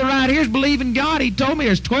 His brother right here is believing God. He told me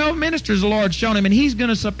there's 12 ministers the Lord's shown him, and he's going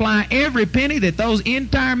to supply every penny that those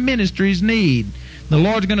entire ministries need. The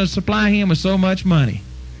Lord's going to supply him with so much money.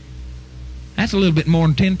 That's a little bit more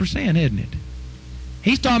than 10%, isn't it?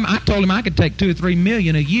 I told him I could take $2 or $3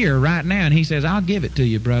 million a year right now, and he says, I'll give it to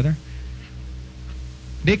you, brother.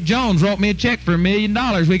 Dick Jones wrote me a check for $1 million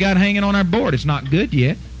we got hanging on our board. It's not good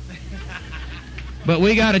yet. But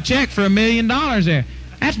we got a check for $1 million there.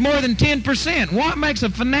 That's more than 10%. What makes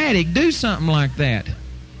a fanatic do something like that?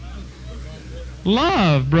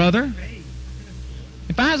 Love, brother.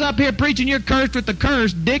 If I was up here preaching you're cursed with the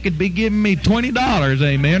curse, Dick would be giving me $20,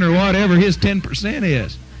 amen, or whatever his 10%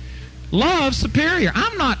 is. Love's superior.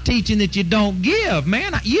 I'm not teaching that you don't give,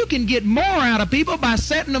 man. You can get more out of people by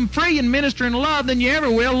setting them free and ministering love than you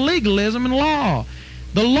ever will legalism and law.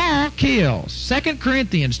 The law kills. 2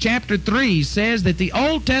 Corinthians chapter 3 says that the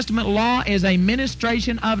Old Testament law is a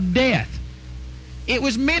ministration of death. It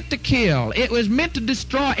was meant to kill. It was meant to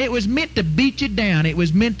destroy. It was meant to beat you down. It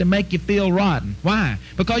was meant to make you feel rotten. Why?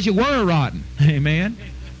 Because you were rotten. Amen.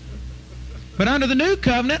 But under the new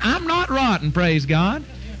covenant, I'm not rotten, praise God.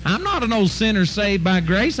 I'm not an old sinner saved by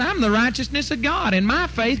grace. I'm the righteousness of God, and my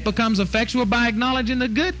faith becomes effectual by acknowledging the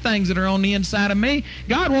good things that are on the inside of me.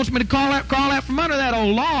 God wants me to crawl out from under that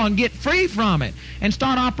old law and get free from it and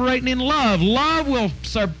start operating in love. Love will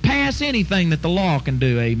surpass anything that the law can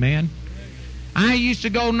do, amen. I used to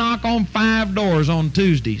go knock on 5 doors on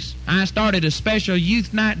Tuesdays. I started a special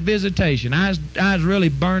youth night visitation. I was really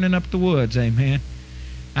burning up the woods, amen.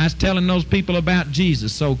 I was telling those people about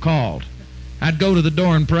Jesus, so-called. I'd go to the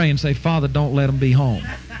door and pray and say, Father, don't let them be home.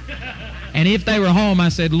 And if they were home, I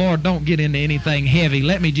said, Lord, don't get into anything heavy.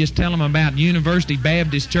 Let me just tell them about University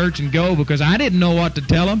Baptist Church and go, because I didn't know what to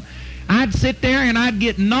tell them. I'd sit there and I'd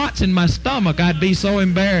get knots in my stomach. I'd be so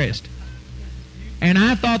embarrassed. And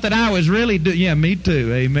I thought that I was really yeah, me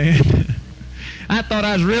too, amen. I thought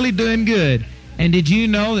I was really doing good. And did you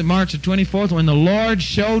know that March the 24th, when the Lord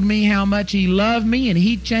showed me how much He loved me and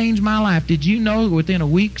He changed my life, did you know that within a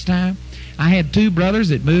week's time, I had 2 brothers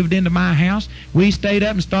that moved into my house. We stayed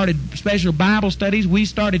up and started special Bible studies. We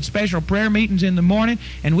started special prayer meetings in the morning,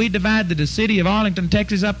 and we divided the city of Arlington,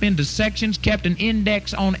 Texas up into sections, kept an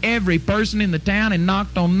index on every person in the town, and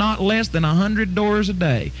knocked on not less than 100 doors a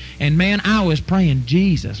day. And man, I was praying,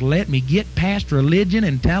 Jesus, let me get past religion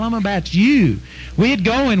and tell them about you. We'd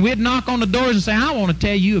go and we'd knock on the doors and say, I want to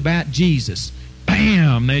tell you about Jesus.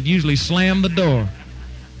 Bam! They'd usually slam the door.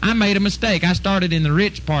 I made a mistake. I started in the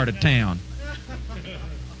rich part of town.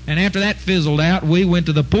 And after that fizzled out, we went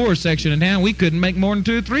to the poor section of town. We couldn't make more than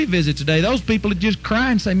 2 or 3 visits a day. Those people would just cry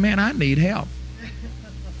and say, man, I need help.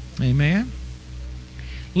 Amen.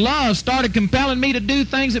 Love started compelling me to do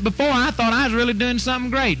things that before I thought I was really doing something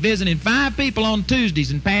great. Visiting 5 people on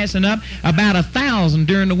Tuesdays and passing up about 1,000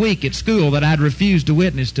 during the week at school that I'd refused to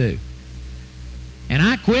witness to. And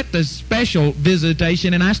I quit the special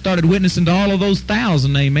visitation, and I started witnessing to all of those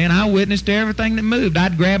 1,000, amen. I witnessed to everything that moved.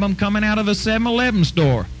 I'd grab them coming out of a 7-Eleven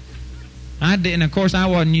store. And of course, I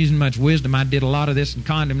wasn't using much wisdom. I did a lot of this in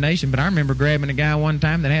condemnation, but I remember grabbing a guy one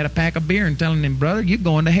time that had a pack of beer and telling him, brother, you're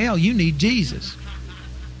going to hell. You need Jesus.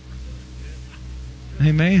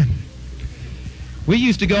 Amen. We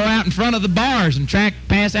used to go out in front of the bars and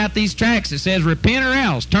pass out these tracts that says, repent or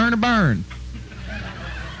else, turn or burn.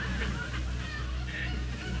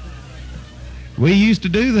 We used to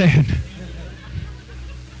do that.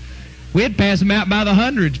 We'd pass them out by the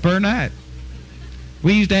hundreds per night.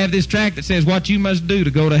 We used to have this tract that says, what you must do to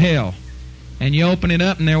go to hell. And you open it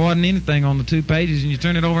up, and there wasn't anything on the 2 pages, and you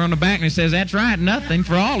turn it over on the back, and it says, that's right, nothing,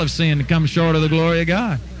 for all have sinned to come short of the glory of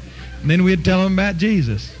God. And then we'd tell them about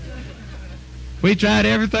Jesus. We tried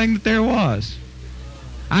everything that there was.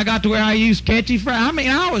 I got to where I used catchy phrases. I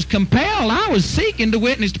mean, I was compelled. I was seeking to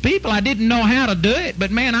witness to people. I didn't know how to do it,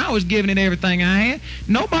 but, man, I was giving it everything I had.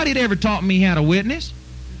 Nobody had ever taught me how to witness.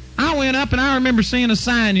 I went up, and I remember seeing a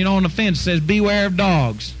sign, on the fence that says, beware of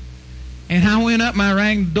dogs. And I went up and I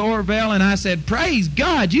rang the doorbell, and I said, praise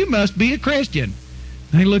God, you must be a Christian.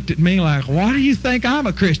 They looked at me like, why do you think I'm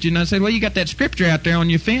a Christian? And I said, well, you got that scripture out there on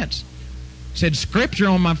your fence. Said, scripture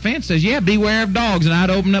on my fence says, yeah, beware of dogs. And I'd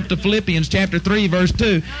open up to Philippians chapter 3, verse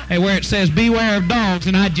 2, and where it says, beware of dogs,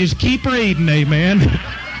 and I'd just keep reading, amen.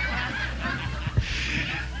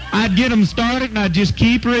 I'd get them started, and I'd just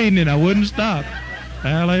keep reading it. I wouldn't stop.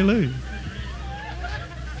 Hallelujah.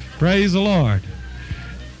 Praise the Lord.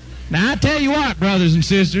 Now, I tell you what, brothers and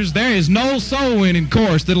sisters, there is no soul-winning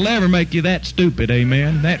course that'll ever make you that stupid,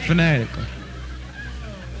 amen, that fanatical.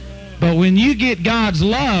 But when you get God's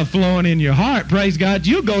love flowing in your heart, praise God,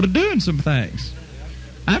 you'll go to doing some things.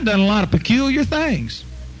 I've done a lot of peculiar things.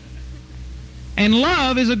 And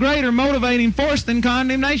love is a greater motivating force than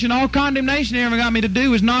condemnation. All condemnation ever got me to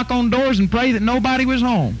do was knock on doors and pray that nobody was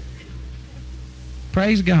home.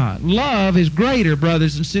 Praise God. Love is greater,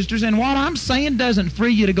 brothers and sisters, and what I'm saying doesn't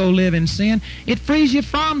free you to go live in sin. It frees you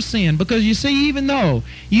from sin, because you see, even though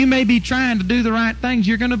you may be trying to do the right things,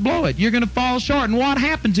 you're going to blow it. You're going to fall short. And what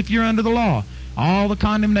happens if you're under the law? All the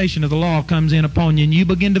condemnation of the law comes in upon you, and you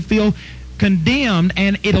begin to feel condemned,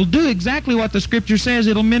 and it'll do exactly what the Scripture says.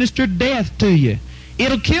 It'll minister death to you.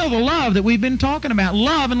 It'll kill the love that we've been talking about.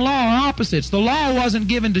 Love and law are opposites. The law wasn't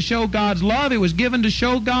given to show God's love. It was given to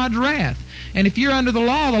show God's wrath. And if you're under the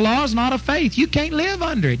law is not of faith. You can't live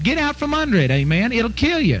under it. Get out from under it, amen. It'll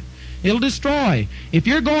kill you. It'll destroy. If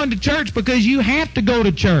you're going to church because you have to go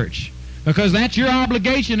to church, because that's your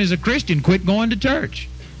obligation as a Christian, quit going to church.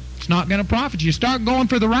 It's not going to profit you. Start going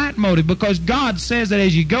for the right motive, because God says that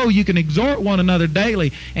as you go, you can exhort one another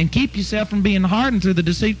daily and keep yourself from being hardened through the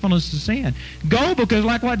deceitfulness of sin. Go because,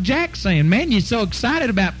 like what Jack's saying, man, you're so excited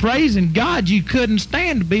about praising God you couldn't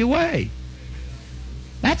stand to be away.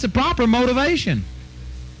 That's a proper motivation.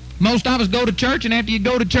 Most of us go to church, and after you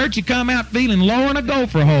go to church, you come out feeling lower than a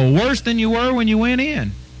gopher hole, worse than you were when you went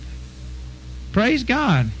in. Praise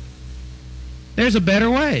God. There's a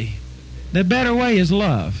better way. The better way is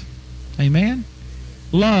love. Amen?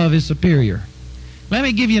 Love is superior. Let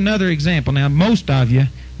me give you another example. Now, most of you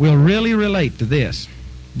will really relate to this.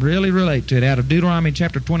 Really relate to it out of Deuteronomy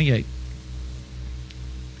chapter 28.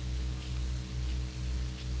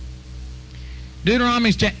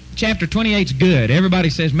 Deuteronomy chapter 28 is good. Everybody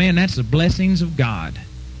says, man, that's the blessings of God.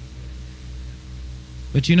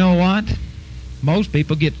 But you know what? Most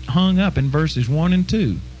people get hung up in verses 1 and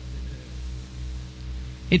 2.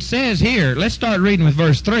 It says here, let's start reading with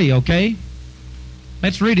verse 3, okay?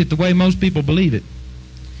 Let's read it the way most people believe it.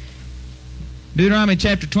 Deuteronomy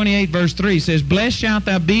chapter 28, verse 3 says, blessed shalt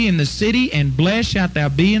thou be in the city, and blessed shalt thou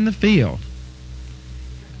be in the field.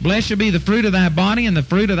 Blessed shall be the fruit of thy body, and the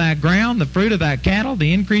fruit of thy ground, the fruit of thy cattle,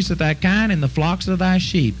 the increase of thy kind, and the flocks of thy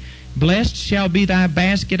sheep. Blessed shall be thy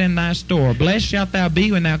basket and thy store. Blessed shalt thou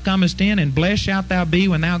be when thou comest in, and blessed shalt thou be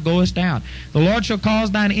when thou goest out. The Lord shall cause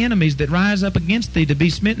thine enemies that rise up against thee to be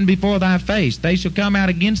smitten before thy face. They shall come out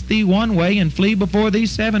against thee one way, and flee before thee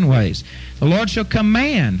 7 ways. The Lord shall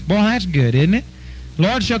command. Boy, that's good, isn't it? The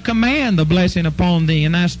Lord shall command the blessing upon thee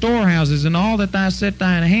in thy storehouses, and all that thou set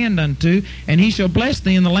thine hand unto, and he shall bless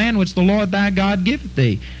thee in the land which the Lord thy God giveth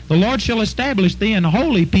thee. The Lord shall establish thee an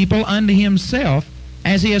holy people unto himself,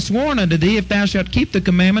 as he has sworn unto thee, if thou shalt keep the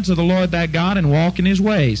commandments of the Lord thy God, and walk in his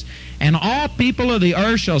ways. And all people of the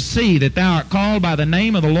earth shall see that thou art called by the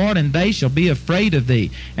name of the Lord, and they shall be afraid of thee.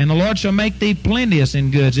 And the Lord shall make thee plenteous in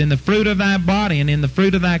goods, in the fruit of thy body, and in the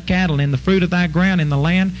fruit of thy cattle, and in the fruit of thy ground, in the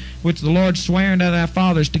land which the Lord sware unto thy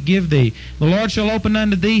fathers to give thee. The Lord shall open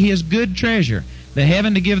unto thee his good treasure, the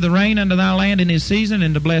heaven to give the rain unto thy land in his season,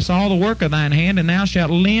 and to bless all the work of thine hand. And thou shalt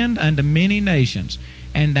lend unto many nations,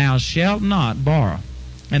 and thou shalt not borrow.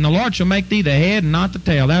 And the Lord shall make thee the head and not the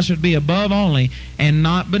tail. Thou shalt be above only and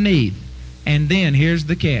not beneath. And then here's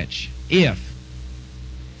the catch. If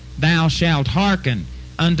thou shalt hearken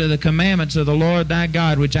unto the commandments of the Lord thy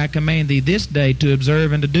God, which I command thee this day to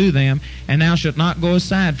observe and to do them, and thou shalt not go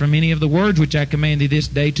aside from any of the words which I command thee this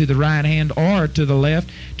day to the right hand or to the left,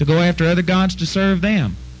 to go after other gods to serve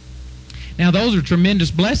them. Now those are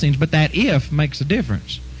tremendous blessings, but that if makes a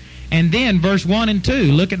difference. And then verse 1 and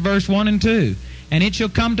 2. Look at verse 1 and 2. And it shall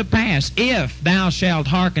come to pass, if thou shalt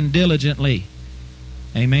hearken diligently.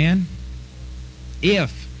 Amen?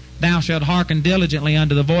 If Thou shalt hearken diligently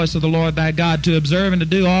unto the voice of the Lord thy God, to observe and to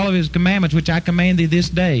do all of his commandments which I command thee this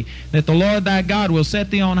day, that the Lord thy God will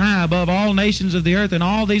set thee on high above all nations of the earth, and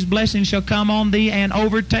all these blessings shall come on thee and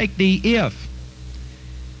overtake thee if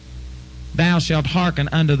thou shalt hearken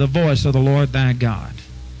unto the voice of the Lord thy God.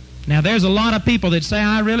 Now there's a lot of people that say,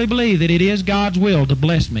 I really believe that it is God's will to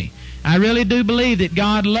bless me. I really do believe that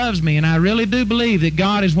God loves me, and I really do believe that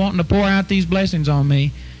God is wanting to pour out these blessings on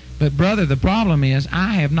me. But brother, the problem is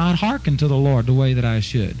I have not hearkened to the Lord the way that I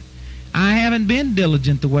should. I haven't been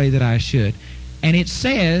diligent the way that I should. And it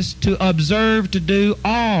says to observe to do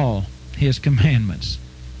all his commandments.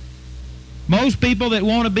 Most people that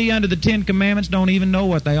want to be under the 10 Commandments don't even know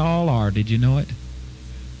what they all are. Did you know it?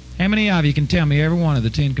 How many of you can tell me every one of the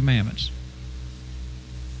 10 Commandments?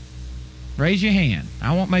 Raise your hand.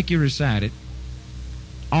 I won't make you recite it.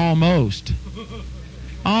 Almost.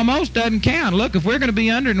 Almost doesn't count. Look, if we're going to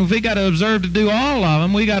be under it and if we got to observe to do all of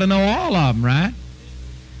them, we got to know all of them, right?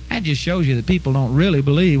 That just shows you that people don't really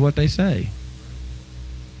believe what they say.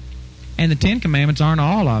 And the 10 Commandments aren't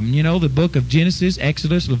all of them. You know, the book of Genesis,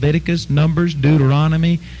 Exodus, Leviticus, Numbers,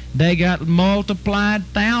 Deuteronomy, they got multiplied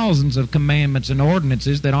thousands of commandments and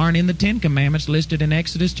ordinances that aren't in the 10 Commandments listed in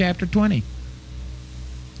Exodus chapter 20.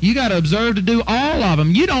 You got to observe to do all of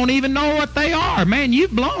them. You don't even know what they are. Man,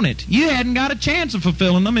 you've blown it. You hadn't got a chance of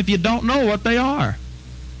fulfilling them if you don't know what they are.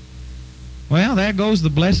 Well, there goes the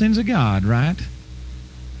blessings of God, right?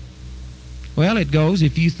 Well, it goes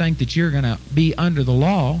if you think that you're going to be under the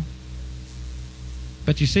law.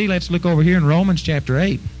 But you see, let's look over here in Romans chapter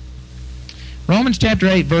 8. Romans chapter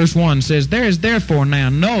 8 verse 1 says, There is therefore now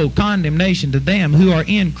no condemnation to them who are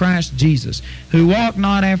in Christ Jesus, who walk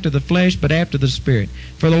not after the flesh, but after the Spirit.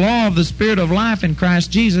 For the law of the Spirit of life in Christ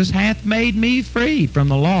Jesus hath made me free from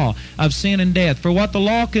the law of sin and death. For what the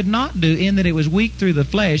law could not do, in that it was weak through the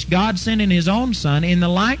flesh, God sending his own Son in the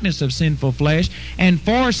likeness of sinful flesh, and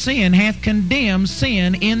for sin hath condemned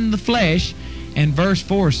sin in the flesh. And verse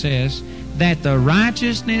 4 says, That the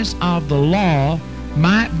righteousness of the law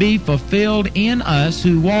might be fulfilled in us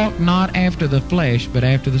who walk not after the flesh, but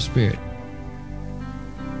after the Spirit.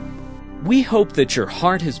 We hope that your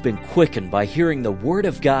heart has been quickened by hearing the Word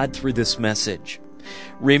of God through this message.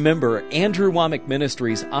 Remember, Andrew Wommack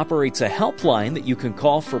Ministries operates a helpline that you can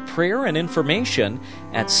call for prayer and information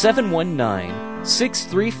at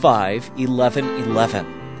 719-635-1111.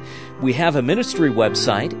 We have a ministry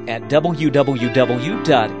website at www.awmi.net,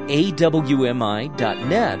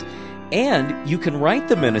 and you can write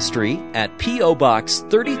the ministry at P.O. Box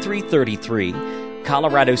 3333,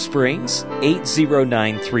 Colorado Springs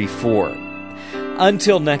 80934.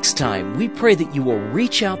 Until next time, we pray that you will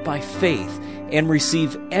reach out by faith and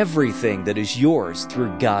receive everything that is yours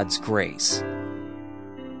through God's grace.